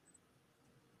fantastic.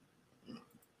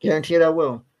 Guaranteed I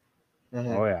will.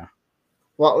 Oh yeah.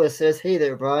 Watless says, "Hey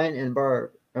there, Brian and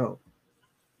Barb." Oh.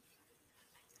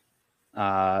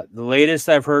 The latest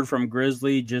I've heard from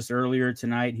Grizzly just earlier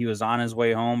tonight, he was on his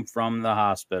way home from the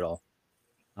hospital.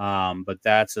 But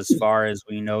that's as far as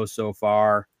we know so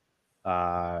far.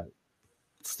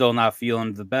 Still not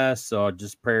feeling the best, so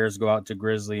just prayers go out to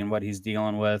Grizzly and what he's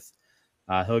dealing with.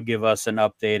 He'll give us an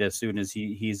update as soon as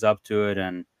he's up to it,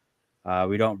 and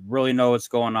we don't really know what's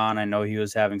going on. I know he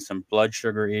was having some blood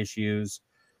sugar issues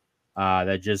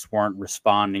that just weren't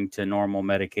responding to normal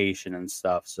medication and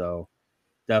stuff. So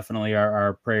definitely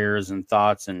our prayers and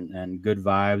thoughts and good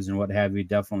vibes and what have you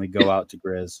definitely go out to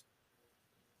Grizz.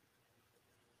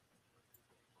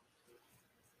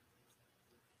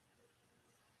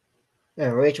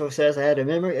 Rachel says, "I had a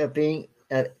memory of beings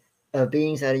at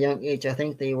a young age. I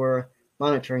think they were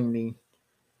monitoring me."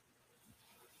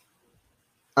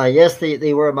 Yes,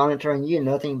 they were monitoring you.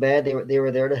 Nothing bad. They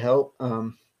were there to help.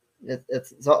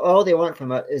 It's all they want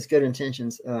from it is good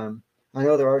intentions. I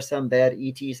know there are some bad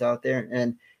ETs out there,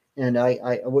 and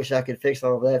I wish I could fix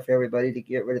all of that for everybody to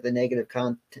get rid of the negative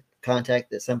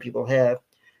contact that some people have.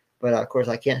 But of course,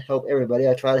 I can't help everybody.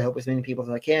 I try to help as many people as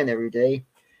I can every day.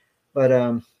 But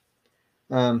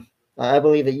I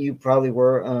believe that you probably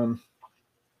were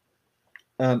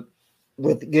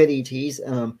with good ETs.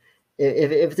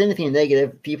 If it's anything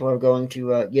negative, people are going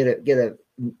to get a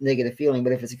negative feeling.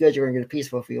 But if it's good, you're going to get a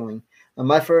peaceful feeling. When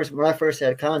I first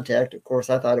had contact, of course,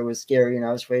 I thought it was scary and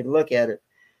I was afraid to look at it.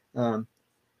 But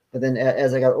then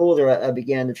as I got older, I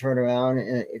began to turn around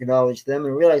and acknowledge them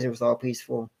and realize it was all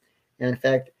peaceful. And in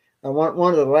fact,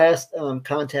 one of the last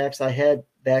contacts I had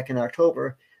back in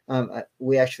October,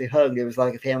 we actually hugged. It was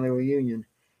like a family reunion.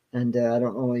 And I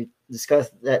don't normally discuss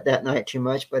that night too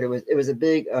much, but it was a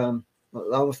big,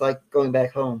 almost like going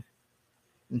back home.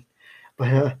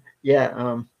 But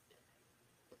yeah,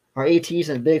 our ETs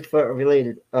and Bigfoot are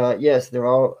related. Yes, they're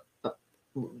all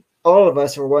of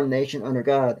us are one nation under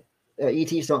God.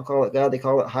 ETs don't call it God; they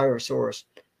call it higher source,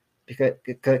 because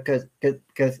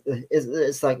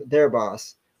it's like their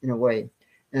boss in a way.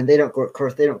 And they don't go. Of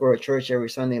course, they don't go to church every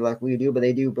Sunday like we do, but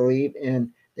they do believe, and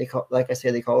they call, like I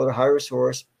say, they call it a higher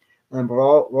source, and we're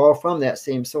all from that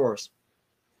same source.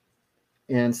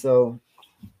 And so,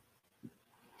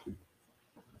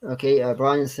 okay,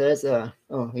 Brian says,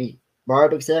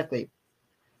 Barb, exactly.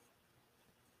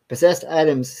 Possessed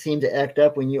items seem to act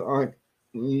up when you aren't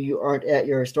at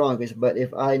your strongest. But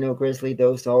if I know Grizzly,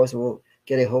 those dolls will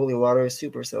get a holy water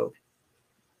super soak.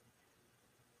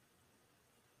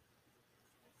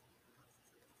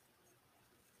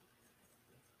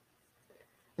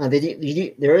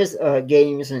 There is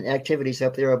games and activities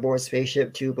up there aboard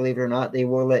Spaceship too. Believe it or not, they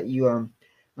will let you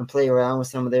play around with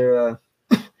some of their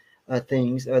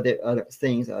things,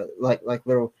 things like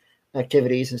little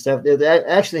activities and stuff. They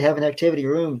actually have an activity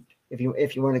room if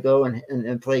you want to go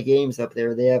and play games up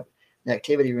there. They have an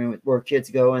activity room where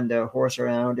kids go and horse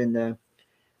around and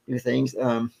do things.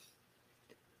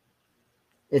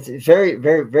 It's very,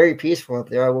 very, very peaceful up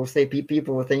there. I will say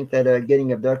people will think that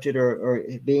getting abducted or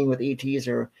being with ETs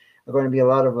are going to be a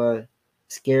lot of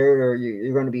scared or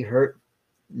you're going to be hurt.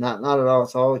 Not at all.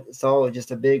 It's all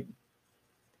just a big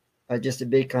kind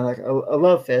of like a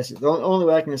love fest. The only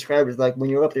way I can describe it is like when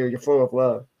you're up there, you're full of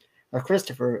love.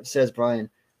 Christopher says, Brian,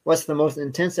 what's the most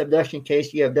intense abduction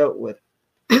case you have dealt with?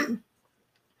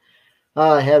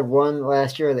 I had one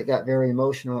last year that got very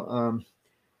emotional.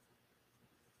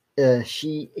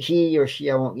 He or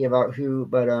she, I won't give out who,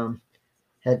 but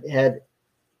had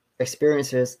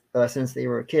experiences since they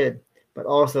were a kid, but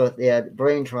also they had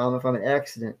brain trauma from an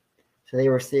accident. So they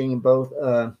were seeing both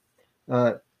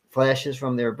flashes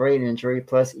from their brain injury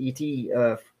plus ET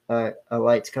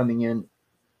lights coming in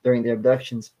during the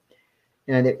abductions,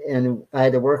 and I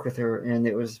had to work with her, and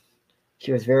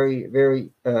she was very, very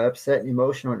upset and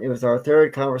emotional. And it was our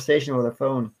third conversation over the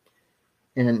phone,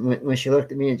 and when she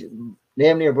looked at me, it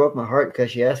damn near broke my heart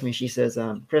because she asked me. She says,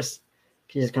 "Chris,"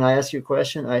 she says, "Can I ask you a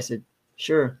question?" I said,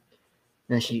 "Sure."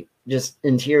 And she just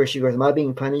in tears, she goes, "Am I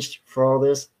being punished for all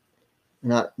this?"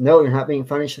 And no, you're not being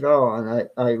punished at all. And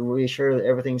I reassure her that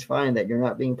everything's fine, that you're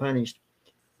not being punished.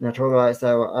 And I told her, I said,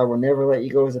 I will never let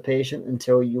you go as a patient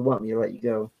until you want me to let you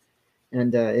go.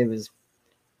 And it was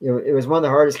one of the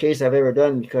hardest cases I've ever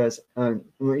done because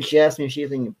when she asked me if she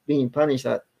was being punished,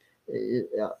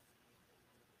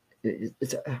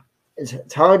 it's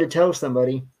hard to tell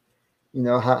somebody,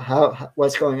 how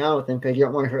what's going on with them because you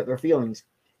don't want to hurt their feelings.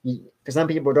 Because some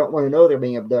people don't want to know they're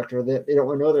being abducted or they don't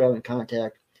want to know they're having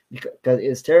contact because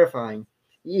it's terrifying.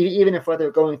 Even if what they're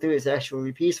going through is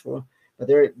actually peaceful, but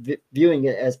they're viewing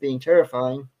it as being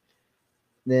terrifying,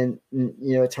 then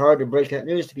it's hard to break that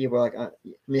news to people. Like, I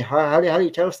mean, how do you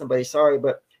tell somebody sorry,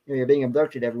 but you're being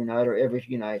abducted every night or every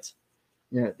few nights?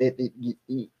 They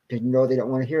they don't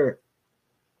want to hear it.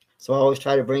 So I always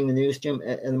try to bring the news to them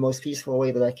in the most peaceful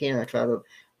way that I can. I try to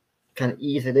kind of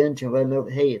ease it into let them know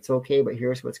that, hey, it's okay, but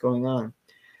here's what's going on.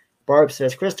 Barb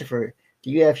says, Christopher,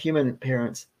 do you have human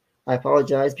parents? I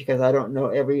apologize because I don't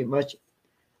know much.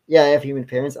 Yeah, I have human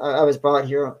parents. I was brought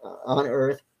here on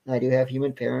Earth. I do have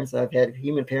human parents. I've had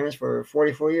human parents for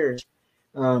 44 years.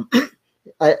 When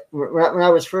I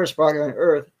was first brought here on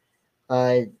Earth,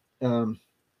 I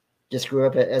just grew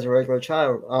up as a regular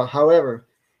child. However,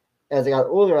 as I got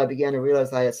older, I began to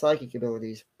realize I had psychic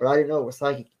abilities, but I didn't know it was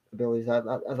psychic abilities. I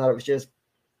thought it was just,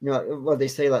 what they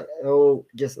say, like, oh,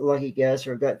 just a lucky guess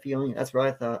or gut feeling. That's what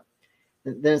I thought.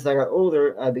 And then as I got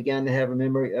older, I began to have a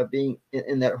memory of being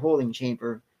in that holding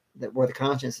chamber where the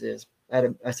conscience is.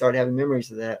 I started having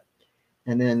memories of that.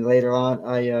 And then later on,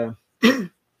 I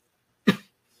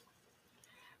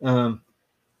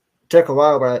took a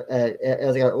while, but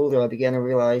as I got older, I began to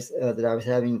realize that I was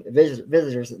having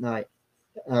visitors at night.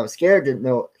 I was scared to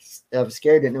know what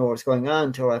was going on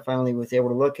until I finally was able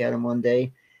to look at them one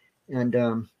day and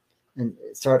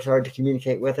started to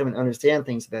communicate with them and understand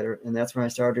things better. And that's when I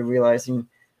started realizing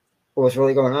what was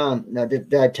really going on. Now,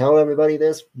 did I tell everybody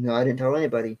this? No, I didn't tell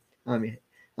anybody. I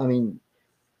mean,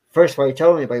 first of all, you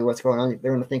tell anybody what's going on,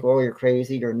 they're going to think, oh, you're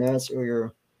crazy, you're nuts,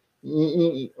 or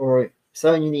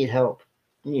son, you need help.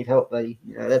 You need help, buddy.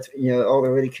 That's all the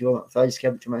ridicule. So I just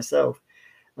kept it to myself.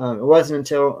 It wasn't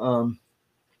until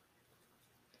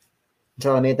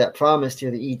I made that promise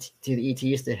to the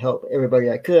ETs to help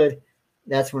everybody I could.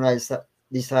 That's when I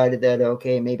decided that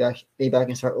okay, maybe I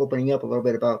can start opening up a little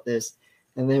bit about this.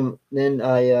 And then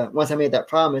I once I made that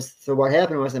promise. So what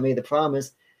happened was I made the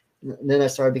promise. Then I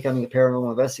started becoming a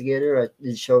paranormal investigator. I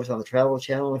did shows on the Travel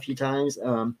Channel a few times,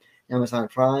 Amazon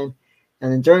Prime,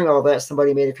 and then during all that,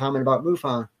 somebody made a comment about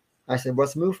MUFON. I said,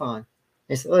 "What's MUFON?"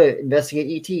 They said, "Oh,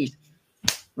 investigate ETs."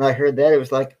 When I heard that, it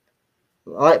was like a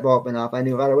light bulb went off. I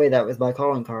knew right away that was my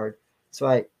calling card. So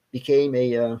I became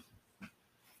a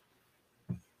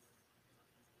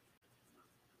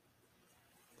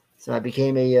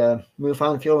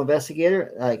MUFON field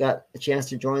investigator. I got a chance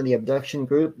to join the abduction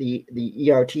group, the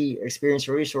ERT, Experience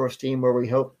Resource Team, where we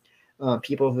help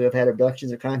people who have had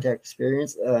abductions or contact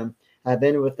experience. I've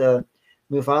been with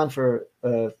MUFON for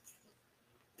a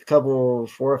couple,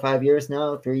 4 or 5 years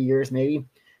now, 3 years maybe.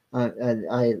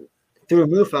 Through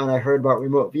MUFON, I heard about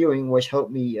remote viewing, which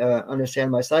helped me understand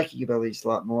my psychic abilities a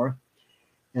lot more.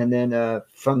 And then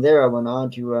from there, I went on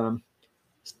to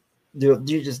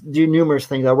do numerous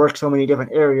things. I work so many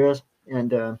different areas,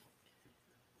 and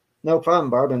no problem,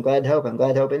 Barb. I'm glad to help. I'm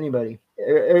glad to help anybody.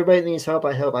 Everybody that needs help,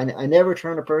 I help. I never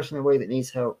turn a person away that needs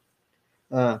help.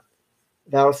 Val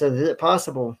says, "Is it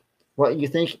possible what you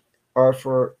think are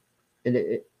for?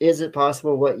 Is it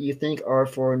possible what you think are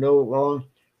for no long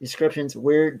descriptions,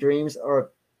 weird dreams,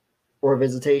 or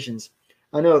visitations?"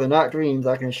 I know they're not dreams.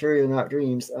 I can assure you they're not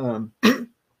dreams.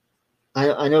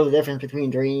 I know the difference between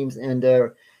dreams and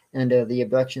the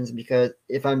abductions, because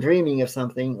if I'm dreaming of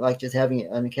something, like just having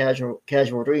a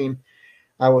casual dream,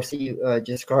 I will see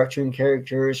just cartoon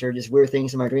characters or just weird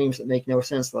things in my dreams that make no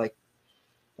sense, like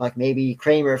maybe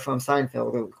Kramer from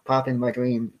Seinfeld will pop in my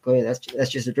dream. Okay, that's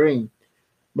just a dream.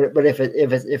 But if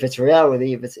it's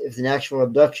reality, if it's an actual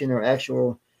abduction or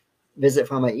actual visit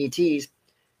from my ETs,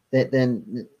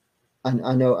 then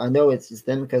I know it's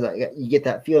them, because you get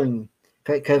that feeling.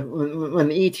 Because when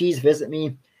the ETs visit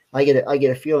me, I get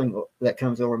a feeling that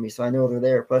comes over me, so I know they're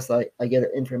there. Plus, I get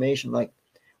information, like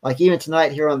even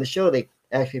tonight here on the show, they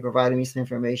actually provided me some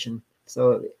information.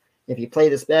 So if you play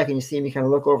this back and you see me kind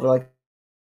of look over like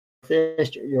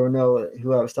this, you'll know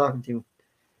who I was talking to.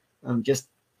 Just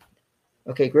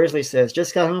okay. Grizzly says,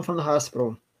 just got home from the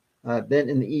hospital. Been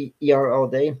in the ER all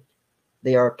day.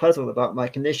 They are puzzled about my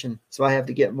condition, so I have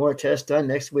to get more tests done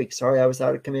next week. Sorry, I was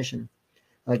out of commission.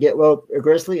 Get well,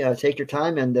 Grizzly. Take your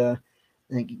time and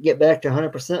get back to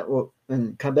 100%.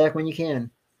 And come back when you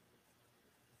can.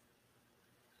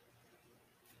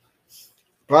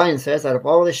 Brian says, out of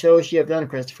all the shows you have done,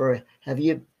 Christopher,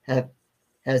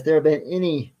 has there been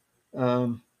any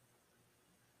um,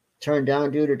 turned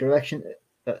down due to direction?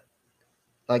 Uh,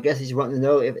 I guess he's wanting to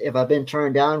know if I've been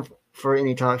turned down for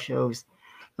any talk shows.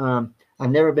 I've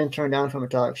never been turned down from a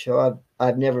talk show.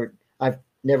 I've never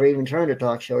even turned a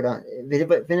talk show down.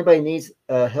 If anybody needs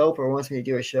help or wants me to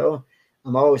do a show,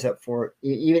 I'm always up for it.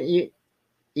 Even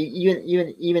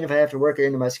if I have to work it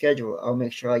into my schedule, I'll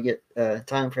make sure I get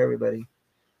time for everybody.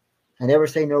 I never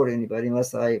say no to anybody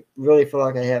unless I really feel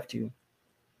like I have to.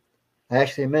 I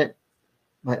actually meant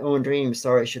my own dreams.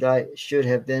 Sorry, should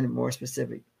have been more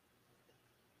specific.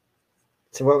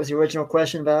 So what was the original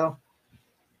question, Val?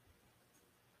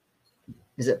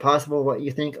 Is it possible what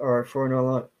you think are for no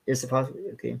long? Is it possible?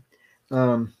 Okay.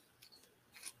 Um,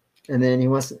 and then he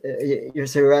wants.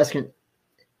 You're asking.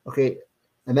 Okay,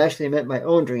 I'm actually meant my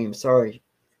own dreams. Sorry.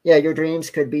 Yeah, your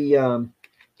dreams could be.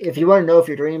 If you want to know if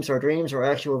your dreams are dreams or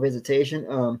actual visitation,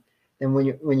 then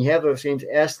when you have those dreams,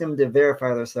 ask them to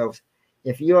verify themselves.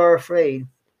 If you are afraid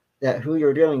that who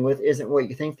you're dealing with isn't what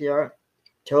you think they are,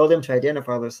 tell them to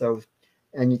identify themselves.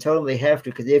 And you tell them they have to,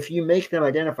 because if you make them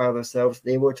identify themselves,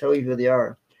 they will tell you who they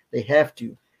are. They have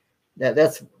to.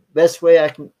 That's best way I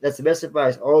can. That's the best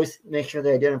advice. Always make sure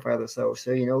they identify themselves,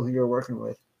 so you know who you're working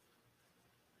with.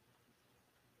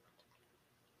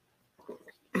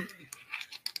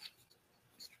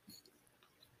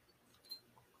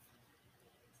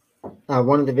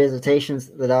 One of the visitations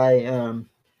that I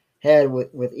had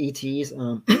with ETs,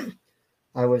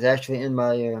 I was actually in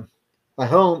my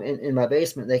home in my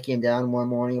basement. They came down one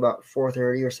morning about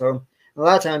 4:30 or so. A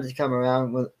lot of times they come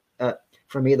around with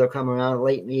for me, they'll come around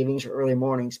late in the evenings or early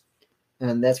mornings,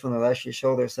 and that's when they'll actually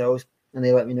show themselves, and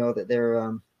they let me know that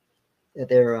they're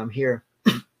here,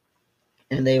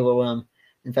 and they will.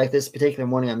 In fact, this particular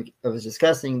morning I was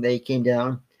discussing, they came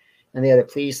down, and they had a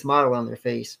pleased smile on their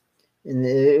face, and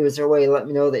it was their way to let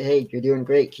me know that, hey, you're doing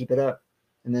great, keep it up.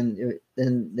 And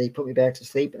then they put me back to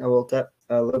sleep, and I woke up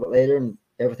a little bit later, and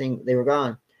everything, they were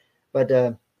gone. But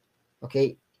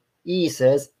okay, E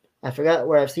says, I forgot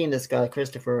where I've seen this guy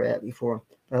Christopher at before,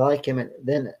 but I like him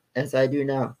then as I do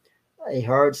now. A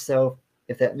hard sell,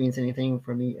 if that means anything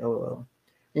for me. LOL.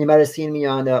 And you might have seen me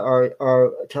on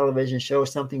our television show,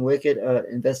 Something Wicked,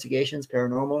 Investigations,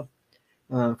 Paranormal.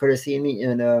 Could have seen me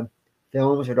in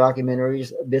films or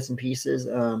documentaries, bits and pieces.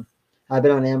 I've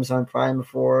been on Amazon Prime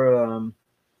before,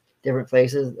 different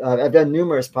places. I've done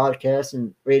numerous podcasts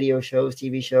and radio shows,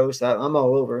 TV shows. So I'm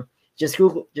all over. Just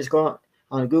go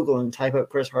on Google and type up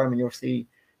Chris Harmon. You'll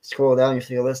scroll down, you'll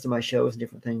see a list of my shows and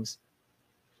different things.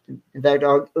 In fact,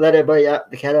 I'll let everybody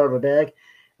the cat out of the bag.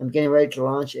 I'm getting ready to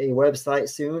launch a website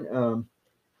soon.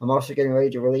 I'm also getting ready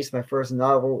to release my first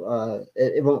novel.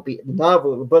 It won't be the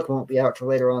book won't be out till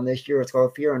later on this year. It's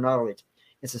called Fear and Knowledge.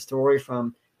 It's a story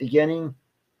from beginning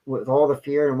with all the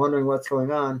fear and wondering what's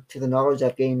going on to the knowledge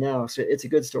I've gained now. So it's a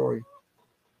good story.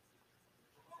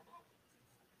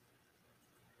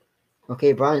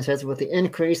 Okay, Brian says, with the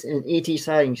increase in ET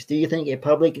sightings, do you think a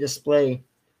public display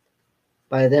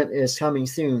by them is coming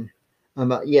soon?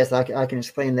 Yes, I can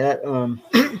explain that.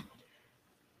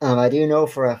 I do know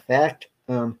for a fact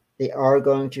they are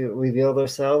going to reveal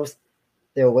themselves.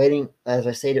 They're waiting, as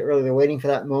I stated earlier, they're waiting for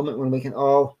that moment when we can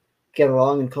all get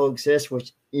along and coexist,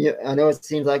 which I know it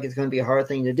seems like it's going to be a hard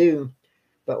thing to do,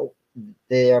 but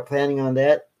they are planning on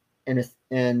that,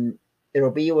 and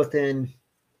it'll be within,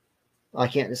 I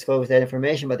can't disclose that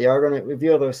information, but they are going to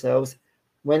reveal themselves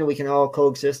when we can all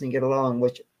coexist and get along,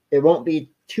 which it won't be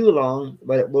too long,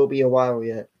 but it will be a while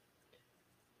yet.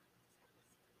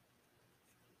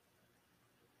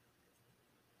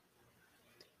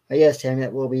 Yes, Tammy,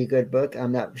 that will be a good book.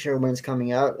 I'm not sure when it's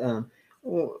coming out. I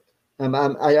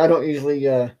don't usually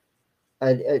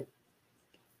I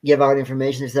give out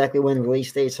information exactly when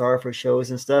release dates are for shows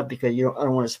and stuff because I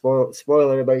don't want to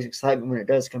spoil everybody's excitement when it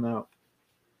does come out.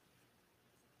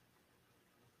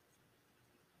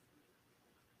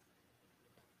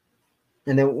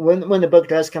 And then when the book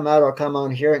does come out, I'll come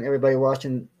on here and everybody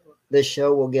watching this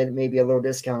show will get maybe a little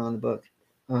discount on the book.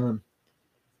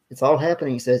 It's all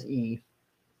happening, says E.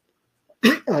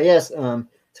 Oh yes.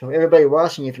 So everybody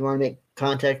watching, if you want to make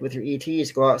contact with your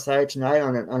ETs, go outside tonight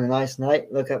on a nice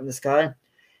night, look up in the sky,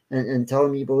 and tell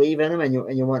them you believe in them and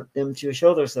you want them to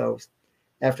show themselves.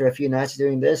 After a few nights of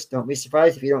doing this, don't be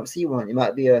surprised if you don't see one. It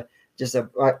might be just a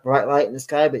bright light in the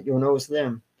sky, but you'll notice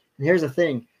them. And here's the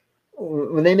thing: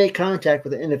 when they make contact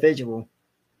with an individual,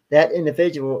 that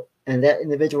individual and that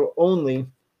individual only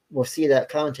will see that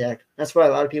contact. That's why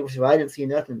a lot of people say, well, I didn't see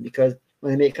nothing, because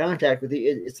when they make contact with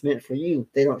you, it's meant for you.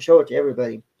 They don't show it to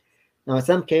everybody. Now, in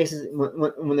some cases,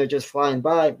 when they're just flying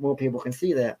by, more people can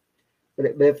see that.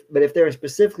 But if they're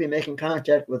specifically making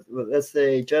contact with, let's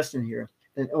say, Justin here,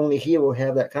 then only he will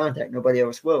have that contact. Nobody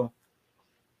else will.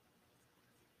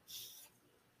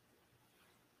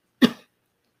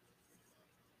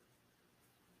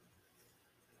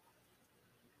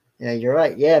 Yeah, you're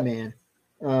right. Yeah, man.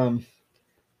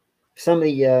 Some of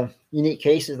the unique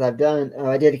cases I've done.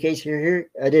 I did a case here.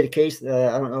 I did a case.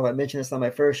 I don't know if I mentioned this on my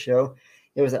first show.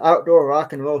 It was an outdoor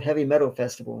rock and roll heavy metal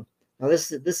festival. Now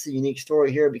this is a unique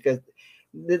story here because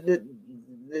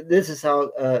this is how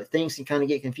things can kind of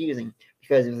get confusing,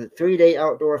 because it was a 3-day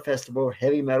outdoor festival,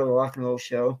 heavy metal rock and roll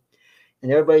show,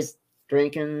 and everybody's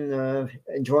drinking,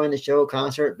 enjoying the show,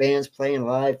 concert, bands playing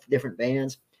live, different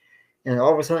bands, and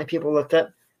all of a sudden people looked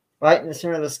up. Right in the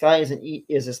center of the sky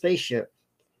is a spaceship.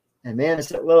 And man, it's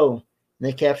set low. And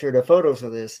they captured the photos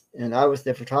of this. And I was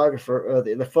the photographer,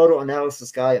 the photo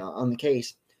analysis guy on the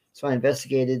case. So I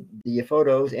investigated the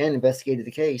photos and investigated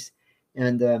the case.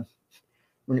 And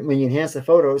when you enhance the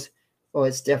photos, well,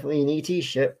 it's definitely an ET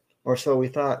ship, or so we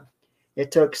thought.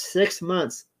 It took 6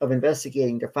 months of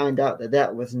investigating to find out that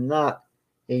that was not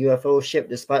a UFO ship,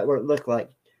 despite what it looked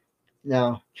like.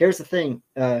 Now, here's the thing.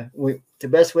 The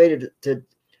best way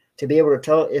to be able to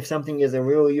tell if something is a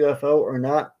real UFO or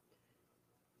not,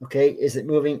 okay, is it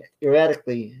moving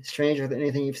erratically, stranger than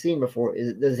anything you've seen before?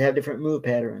 Does it have different move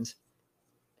patterns?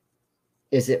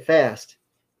 Is it fast?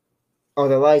 Are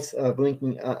the lights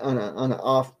blinking on an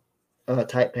off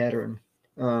type pattern?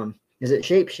 Is it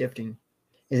shape shifting?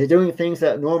 Is it doing things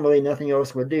that normally nothing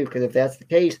else would do? Because if that's the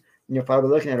case, then you're probably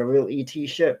looking at a real ET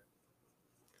ship.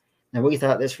 And we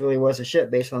thought this really was a ship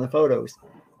based on the photos.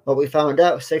 What we found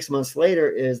out 6 months later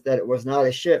is that it was not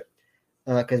a ship,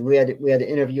 because we had to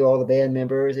interview all the band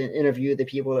members and interview the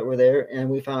people that were there, and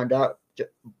we found out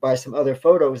by some other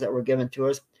photos that were given to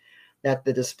us that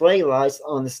the display lights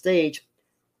on the stage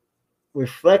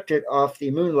reflected off the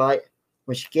moonlight,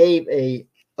 which gave a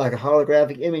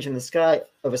holographic image in the sky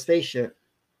of a spaceship.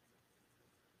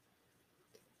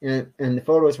 And the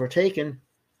photos were taken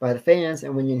by the fans,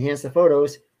 and when you enhance the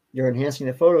photos, you're enhancing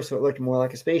the photos so it looked more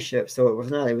like a spaceship. So it was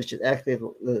not. It was just actually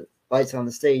the lights on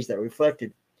the stage that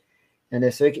reflected.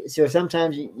 And so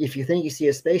sometimes if you think you see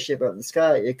a spaceship up in the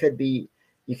sky, you could be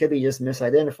just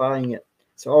misidentifying it.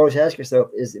 So always ask yourself,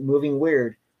 is it moving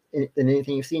weird than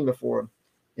anything you've seen before?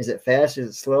 Is it fast? Is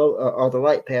it slow? Are the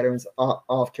light patterns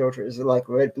off kilter? Is it like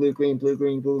red, blue, green,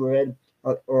 blue, red?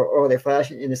 Or are they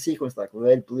flashing in a sequence like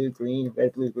red, blue, green,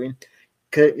 red, blue, green?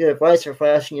 If lights are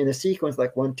flashing in a sequence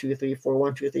like 1, 2, 3, 4,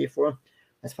 1, 2, 3, 4,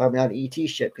 that's probably not an ET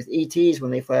ship, because ETs,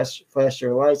 when they flash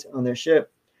their lights on their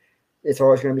ship, it's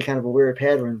always going to be kind of a weird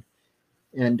pattern.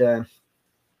 And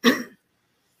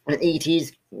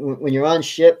ETs, when you're on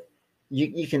ship,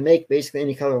 you can make basically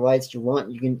any color lights you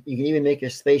want. You can even make your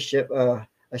spaceship a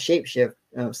shapeshift.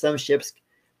 Some ships,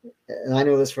 and I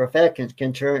know this for a fact,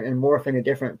 can turn and morph into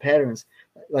different patterns.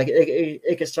 Like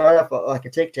it could start off like a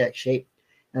tic tac shape,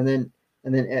 and then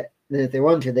if they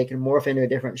want to, they can morph into a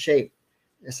different shape.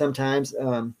 Sometimes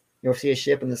you'll see a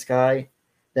ship in the sky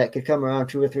that could come around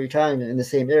 2 or 3 times in the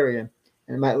same area,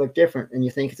 and it might look different, and you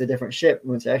think it's a different ship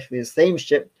when it's actually the same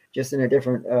ship, just in a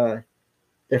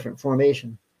different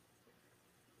formation.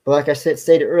 But like I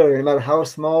stated earlier, no matter how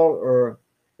small or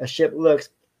a ship looks,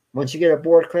 once you get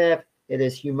aboard craft, it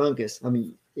is humongous. I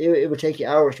mean, it would take you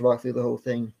hours to walk through the whole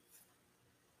thing.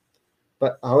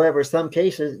 But however, some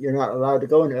cases you're not allowed to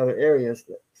go into other areas.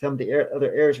 Some of the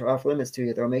other areas are off limits to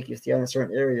you. They'll make you stay on a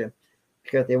certain area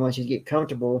because they want you to get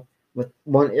comfortable with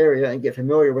one area and get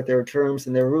familiar with their terms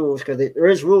and their rules, because there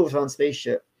is rules on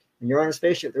spaceship. When you're on a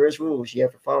spaceship, there is rules you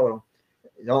have to follow.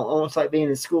 It's almost like being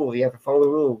in school. You have to follow the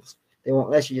rules. They won't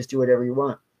let you just do whatever you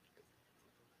want.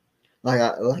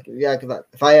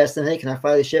 If I ask them, hey, can I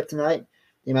fly the ship tonight?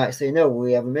 They might say, no,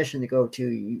 we have a mission to go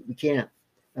to. We can't.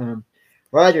 Um,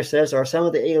 Roger says, are some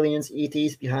of the aliens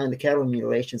ETs behind the cattle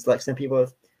mutilations? Like some people,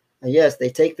 yes, they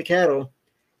take the cattle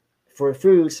for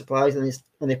food supplies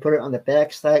and they put it on the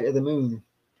back side of the moon.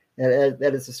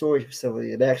 That is the storage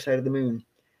facility, the back side of the moon.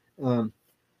 And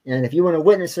if you want to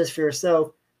witness this for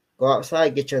yourself, go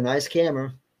outside, get you a nice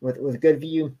camera with a good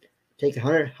view, take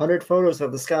 100 photos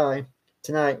of the sky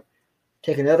tonight,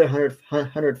 take another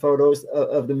 100 photos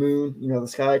of the moon, the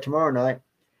sky tomorrow night,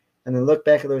 and then look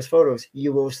back at those photos.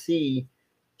 You will see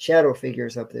shadow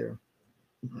figures up there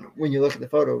when you look at the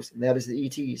photos, and that is the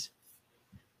ETs.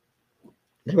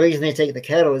 The reason they take the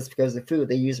cattle is because of the food.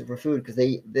 They use it for food because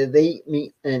they eat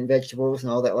meat and vegetables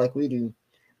and all that like we do.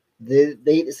 They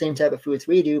eat the same type of foods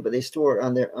we do, but they store it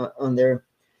on their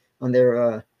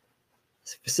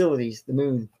facilities, the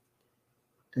moon,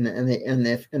 and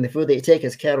the food they take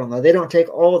is cattle. Now they don't take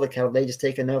all the cattle; they just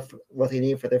take enough what they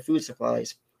need for their food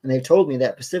supplies. And they've told me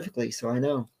that specifically, so I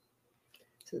know.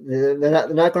 So they're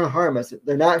not going to harm us.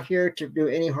 They're not here to do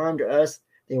any harm to us.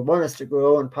 They want us to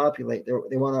grow and populate.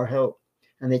 They want our help,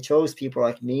 and they chose people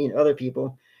like me and other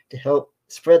people to help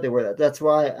spread the word. That's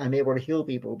why I'm able to heal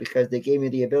people, because they gave me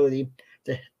the ability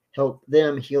to help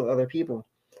them heal other people,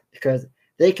 because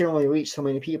they can only reach so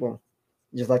many people,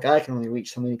 just like I can only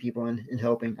reach so many people in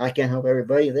helping. I can't help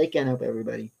everybody. They can't help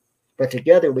everybody, but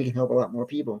together we can help a lot more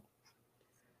people.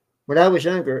 When I was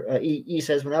younger, E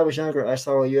says, when I was younger, I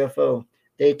saw a UFO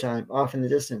daytime off in the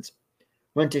distance.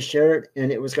 Went to share it,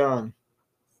 and it was gone.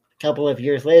 A couple of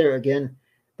years later, again,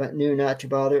 but knew not to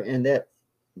bother, and that's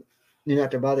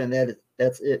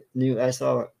it. Knew I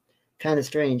saw it. Kind of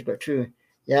strange, but true.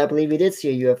 Yeah, I believe he did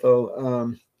see a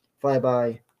UFO fly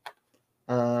by,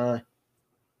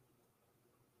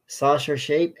 saucer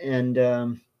shape, and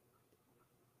you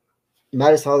might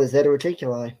have saw the Zeta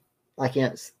Reticuli. I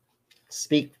can't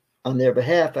speak on their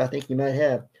behalf, but I think you might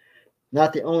have.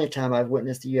 Not the only time I've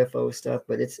witnessed the UFO stuff,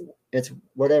 but it's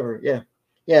whatever. Yeah.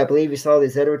 I believe you saw the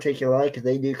Zeta Reticuli because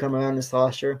they do come around in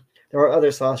saucer. There are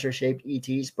other saucer-shaped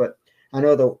ETs, but I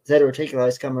know the Zeta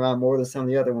Reticuli come around more than some of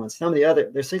the other ones.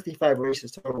 There's 65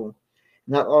 races total.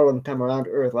 Not all of them come around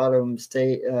Earth. A lot of them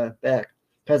stay back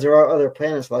because there are other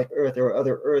planets like Earth. There are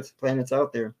other Earth planets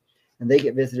out there, and they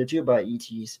get visited too by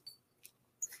ETs.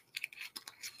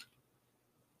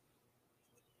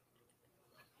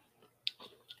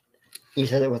 He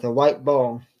said it with a white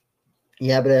ball.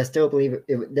 Yeah, but I still believe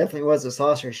it definitely was a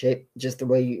saucer shape, just the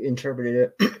way you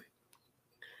interpreted it.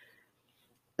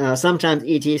 Sometimes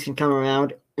ETs can come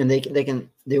around and they can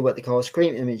do what they call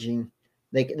screen imaging.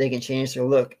 They can change their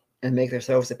look and make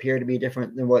themselves appear to be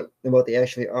different than what they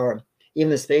actually are. Even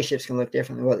the spaceships can look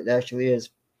different than what it actually is.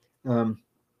 Some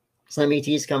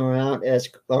ETs come around as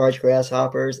large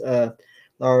grasshoppers,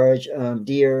 large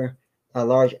deer,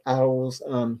 large owls,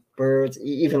 birds,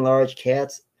 even large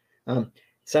cats.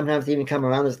 Sometimes they even come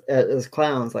around as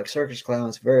clowns, like circus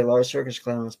clowns, very large circus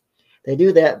clowns. They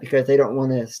do that because they don't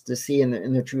want us to see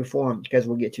in their true form, because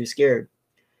we'll get too scared.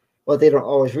 What they don't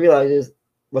always realize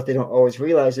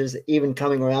is even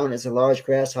coming around as a large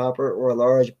grasshopper or a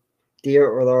large deer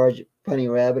or a large bunny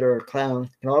rabbit or a clown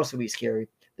can also be scary.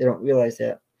 They don't realize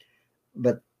that.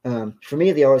 But for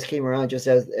me, they always came around just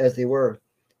as they were.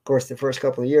 Of course, the first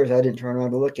couple of years, I didn't turn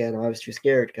around to look at them. I was too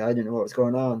scared because I didn't know what was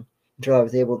going on until I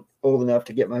was old enough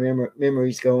to get my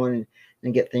memories going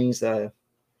and get things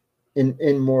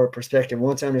in more perspective.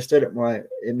 Once I understood it more,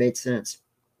 it made sense.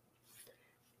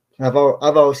 I've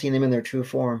always seen them in their true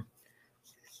form.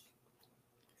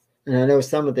 And I know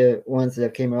some of the ones that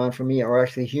have came around for me are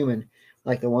actually human.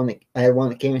 Like I had one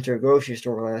that came into a grocery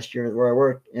store last year where I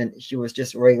worked, and she was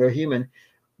just a regular human,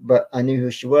 but I knew who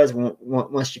she was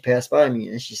once she passed by me,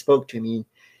 and she spoke to me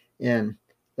and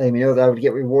let me know that I would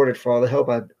get rewarded for all the help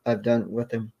I've done with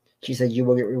them. She said, "You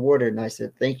will get rewarded," and I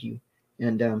said, "Thank you."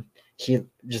 And she,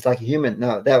 just like a human.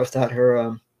 Now, that was not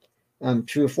her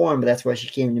true form, but that's why she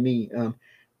came to me.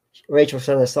 Rachel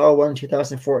said, "I saw one in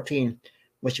 2014,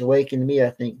 which awakened me, I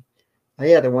think." Oh,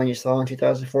 yeah, the one you saw in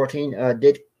 2014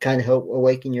 did kind of help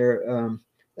awaken your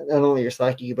not only your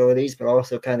psychic abilities, but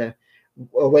also kind of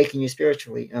awaken you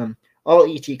spiritually. All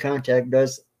ET contact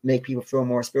does make people feel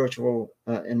more spiritual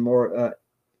and more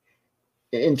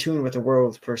in tune with the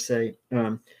world, per se.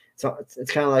 So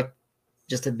it's kind of like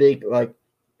just a big, like,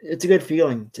 it's a good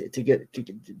feeling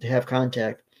to have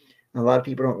contact. And a lot of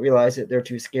people don't realize it. They're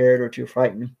too scared or too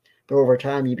frightened. But over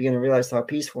time, you begin to realize how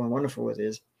peaceful and wonderful it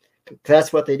is.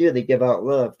 That's what they do. They give out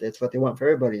love. That's what they want for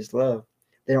everybody, is love.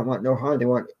 They don't want no harm. They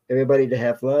want everybody to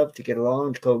have love, to get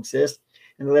along, to coexist,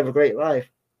 and to live a great life.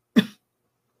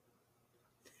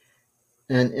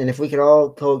 And if we could all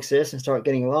coexist and start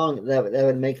getting along, that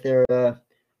would make the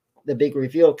big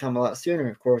reveal come a lot sooner.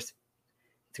 Of course,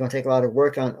 it's going to take a lot of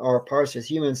work on our parts as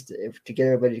humans to get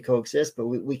everybody to coexist, but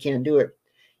we can do it.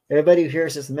 Everybody who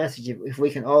hears this message, if we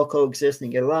can all coexist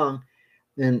and get along,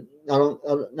 then not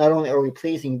only are we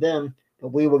pleasing them,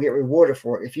 but we will get rewarded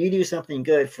for it. If you do something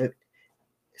good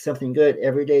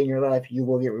every day in your life, you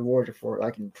will get rewarded for it.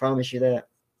 I can promise you that.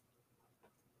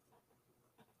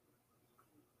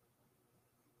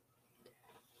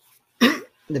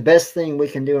 The best thing we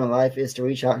can do in life is to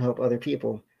reach out and help other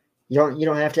people. You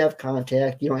don't have to have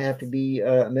contact. You don't have to be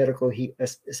a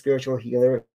spiritual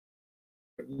healer.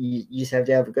 You just have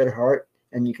to have a good heart,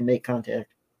 and you can make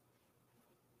contact.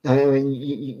 I mean,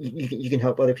 you can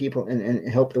help other people and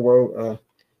help the world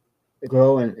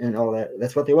grow and all that.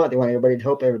 That's what they want. They want everybody to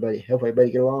help everybody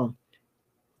get along.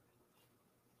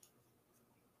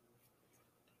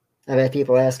 I've had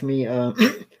people ask me,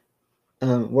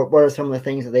 what are some of the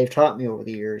things that they've taught me over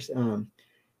the years.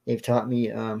 They've taught me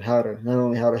how to not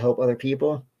only how to help other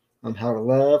people, how to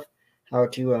love, how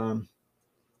to, of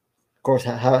course,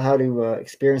 how to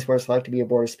experience what it's like to be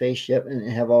aboard a spaceship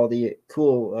and have all the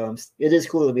cool. It is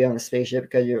cool to be on a spaceship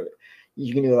because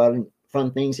you can do a lot of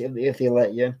fun things if they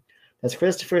let you. Does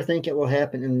Christopher think it will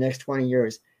happen in the next 20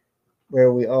 years,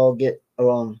 where we all get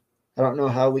along? I don't know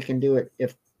how we can do it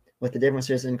if with the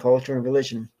differences in culture and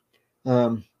religion.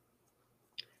 Um,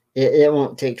 it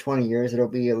won't take 20 years. It'll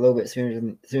be a little bit sooner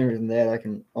than that. I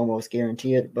can almost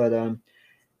guarantee it. But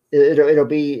it'll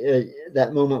be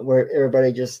that moment where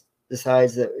everybody just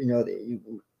decides that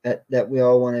that we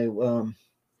all want to.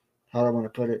 How do I want to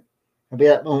put it? It'll be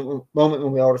that moment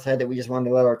when we all decide that we just want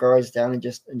to let our guards down and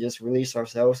just release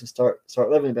ourselves and start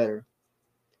living better.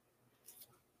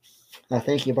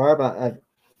 Thank you, Barb. I've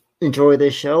enjoyed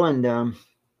this show, and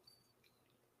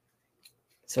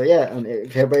so yeah,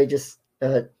 if everybody just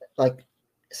like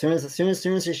as soon as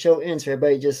the show ends,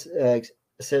 everybody just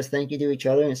says thank you to each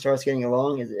other and starts getting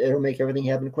along. It'll make everything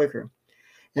happen quicker.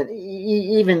 And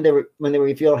even when the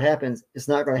reveal happens, it's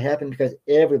not going to happen because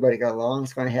everybody got along.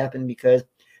 It's going to happen because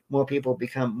more people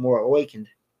become more awakened.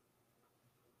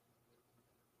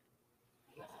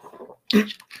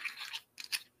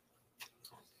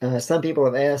 Some people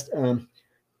have asked,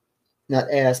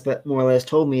 not asked, but more or less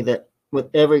told me that with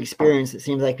every experience, it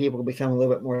seems like people become a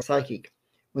little bit more psychic.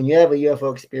 When you have a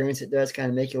UFO experience, it does kind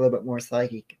of make you a little bit more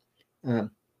psychic. In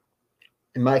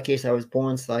my case, I was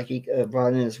born psychic,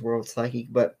 brought in this world psychic,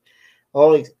 but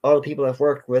all the people I've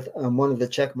worked with, one of the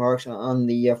check marks on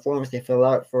the forms they fill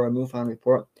out for a MUFON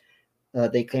report,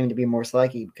 they claim to be more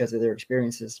psychic because of their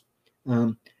experiences.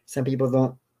 Some people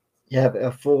don't have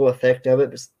a full effect of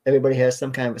it, but everybody has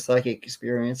some kind of a psychic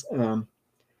experience.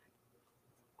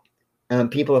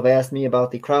 People have asked me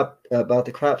about the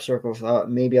crop circles.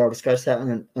 Maybe I'll discuss that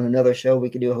on another show. We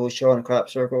could do a whole show on crop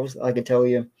circles. I could tell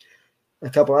you a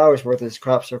couple hours worth of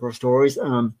crop circle stories.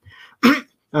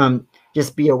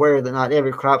 Just be aware that not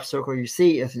every crop circle you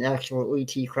see is an actual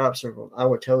ET crop circle. I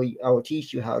will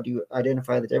teach you how to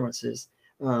identify the differences.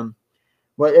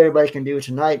 What everybody can do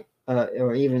tonight,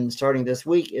 or even starting this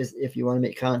week, is if you want to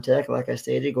make contact, like I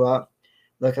stated, go out,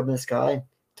 look up in the sky,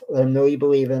 let them know you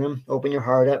believe in them, open your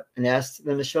heart up, and ask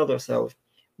them to show themselves.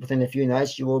 Within a few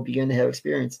nights, you will begin to have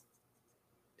experiences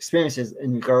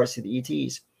in regards to the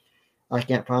ETs. I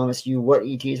can't promise you what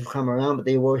ETs will come around, but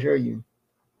they will hear you.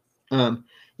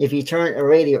 If you turn a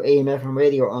radio, AM, FM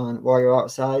radio on while you're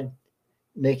outside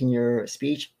making your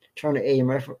speech, turn the AM,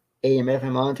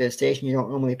 FM on to a station you don't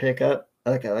normally pick up,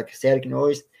 like a static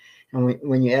noise, and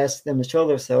when you ask them to show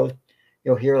themselves,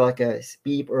 you'll hear like a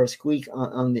beep or a squeak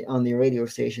on the radio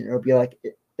station. It'll be like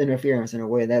interference in a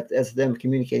way. That's them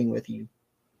communicating with you.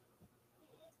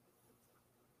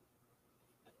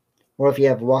 Or if you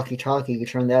have a walkie-talkie, you can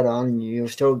turn that on, and you'll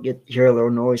still hear a little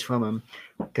noise from them,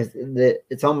 because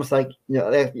it's almost like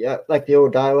like the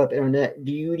old dial-up internet.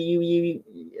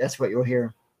 That's what you'll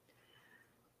hear.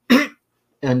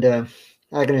 And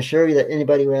I can assure you that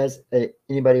anybody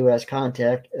who has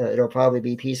contact, it'll probably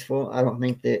be peaceful. I don't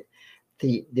think that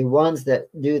the ones that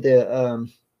do the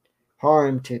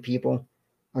harm to people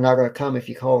are not going to come if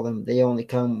you call them. They only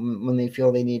come when they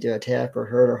feel they need to attack or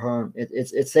hurt or harm.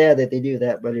 It's sad that they do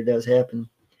that, but it does happen.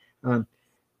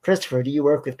 Christopher, do you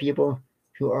work with people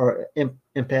who are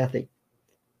empathic?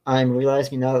 I'm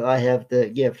realizing now that I have the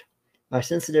gift. My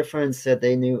sensitive friends said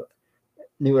they knew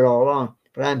it all along,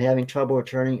 but I'm having trouble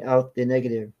turning out the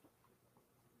negative.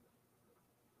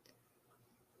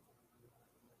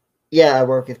 Yeah, I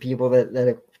work with people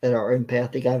that are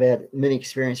empathic. I've had many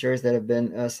experiencers that have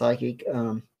been psychic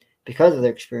because of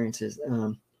their experiences.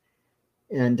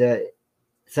 And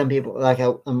some people, like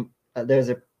there's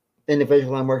a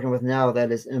individual I'm working with now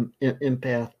that is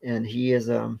empath, and he is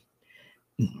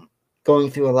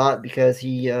going through a lot because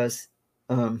he has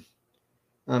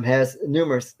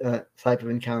numerous type of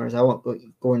encounters. I won't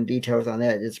go into details on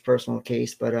that. It's a personal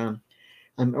case, but I'm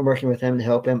working with him to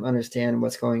help him understand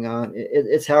what's going on.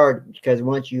 It's hard because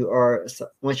once you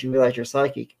realize you're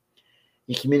psychic,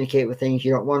 you communicate with things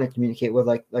you don't want to communicate with,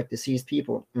 like deceased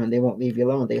people, and they won't leave you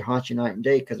alone. They haunt you night and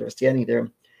day because they're standing there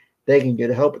begging you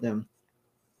to help them.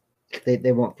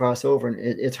 They won't cross over, and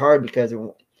it's hard because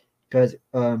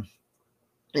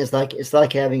it's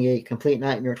like having a complete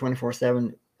nightmare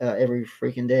 24/7 every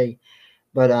freaking day.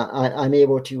 But I'm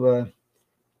able to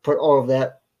put all of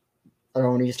that, I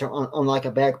don't want to use term, on like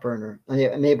a back burner.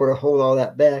 I'm able to hold all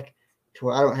that back to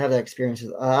where I don't have that experience.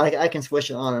 I can switch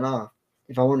it on and off.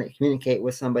 If I want to communicate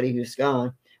with somebody who's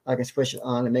gone, I can switch it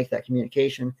on and make that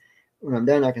communication. When I'm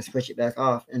done, I can switch it back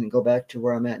off and go back to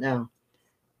where I'm at now.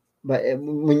 But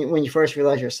when you first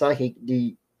realize you're psychic,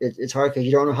 it's hard because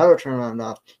you don't know how to turn it on and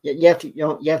off. You have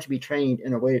to be trained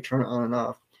in a way to turn it on and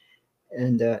off,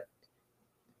 and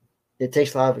it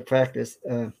takes a lot of practice.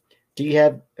 Do you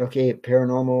have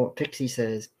paranormal Pixie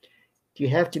says, do you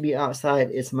have to be outside?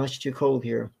 It's much too cold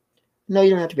here. No, you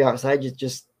don't have to be outside.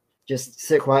 Just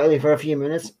sit quietly for a few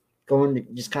minutes. Go and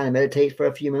just kind of meditate for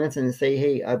a few minutes and say,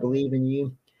 hey, I believe in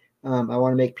you. I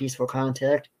want to make peaceful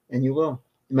contact, and you will.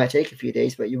 It might take a few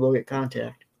days, but you will get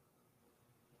contact.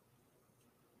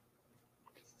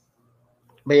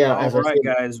 But yeah, All as I right,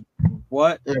 said, guys.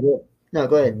 What no,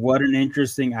 go ahead. what an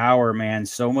interesting hour, man.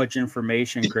 So much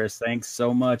information, Chris. Thanks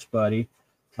so much, buddy.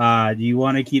 Do you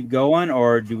want to keep going,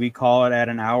 or do we call it at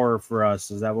an hour for us?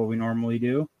 Is that what we normally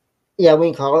do? Yeah, we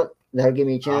can call it. That'll give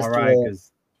me a chance All to right,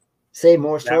 because save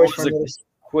more that stories for was a another.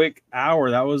 quick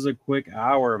hour. That was a quick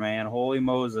hour, man. Holy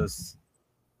Moses.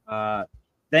 Uh,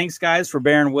 Thanks, guys, for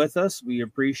bearing with us. We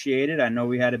appreciate it. I know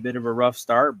we had a bit of a rough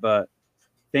start, but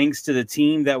thanks to the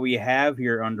team that we have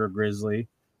here under Grizzly,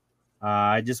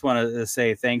 I just want to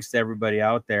say thanks to everybody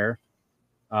out there.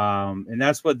 And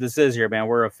that's what this is here, man.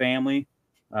 We're a family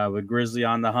with Grizzly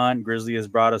on the hunt. Grizzly has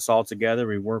brought us all together.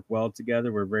 We work well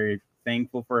together. We're very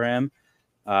thankful for him.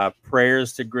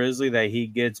 Prayers to Grizzly that he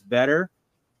gets better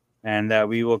and that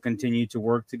we will continue to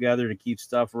work together to keep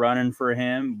stuff running for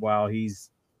him while he's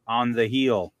on the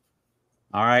heel.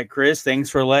 All right, Chris, thanks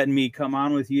for letting me come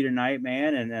on with you tonight,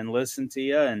 man, and listen to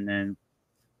you. And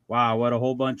wow, what a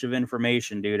whole bunch of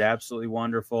information, dude. Absolutely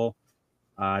wonderful.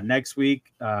 Next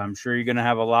week, I'm sure you're going to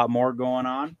have a lot more going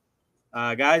on.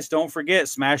 Guys, don't forget,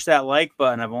 smash that like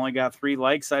button. I've only got 3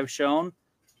 likes I've shown.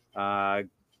 As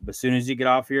soon as you get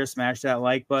off here, smash that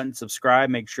like button, subscribe,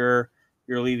 make sure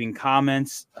you're leaving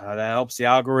comments. That helps the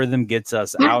algorithm, gets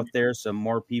us out there so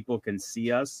more people can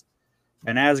see us.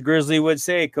 And as Grizzly would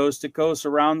say, coast to coast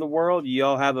around the world, you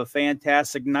all have a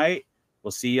fantastic night.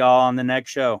 We'll see y'all on the next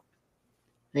show.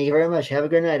 Thank you very much. Have a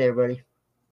good night, everybody.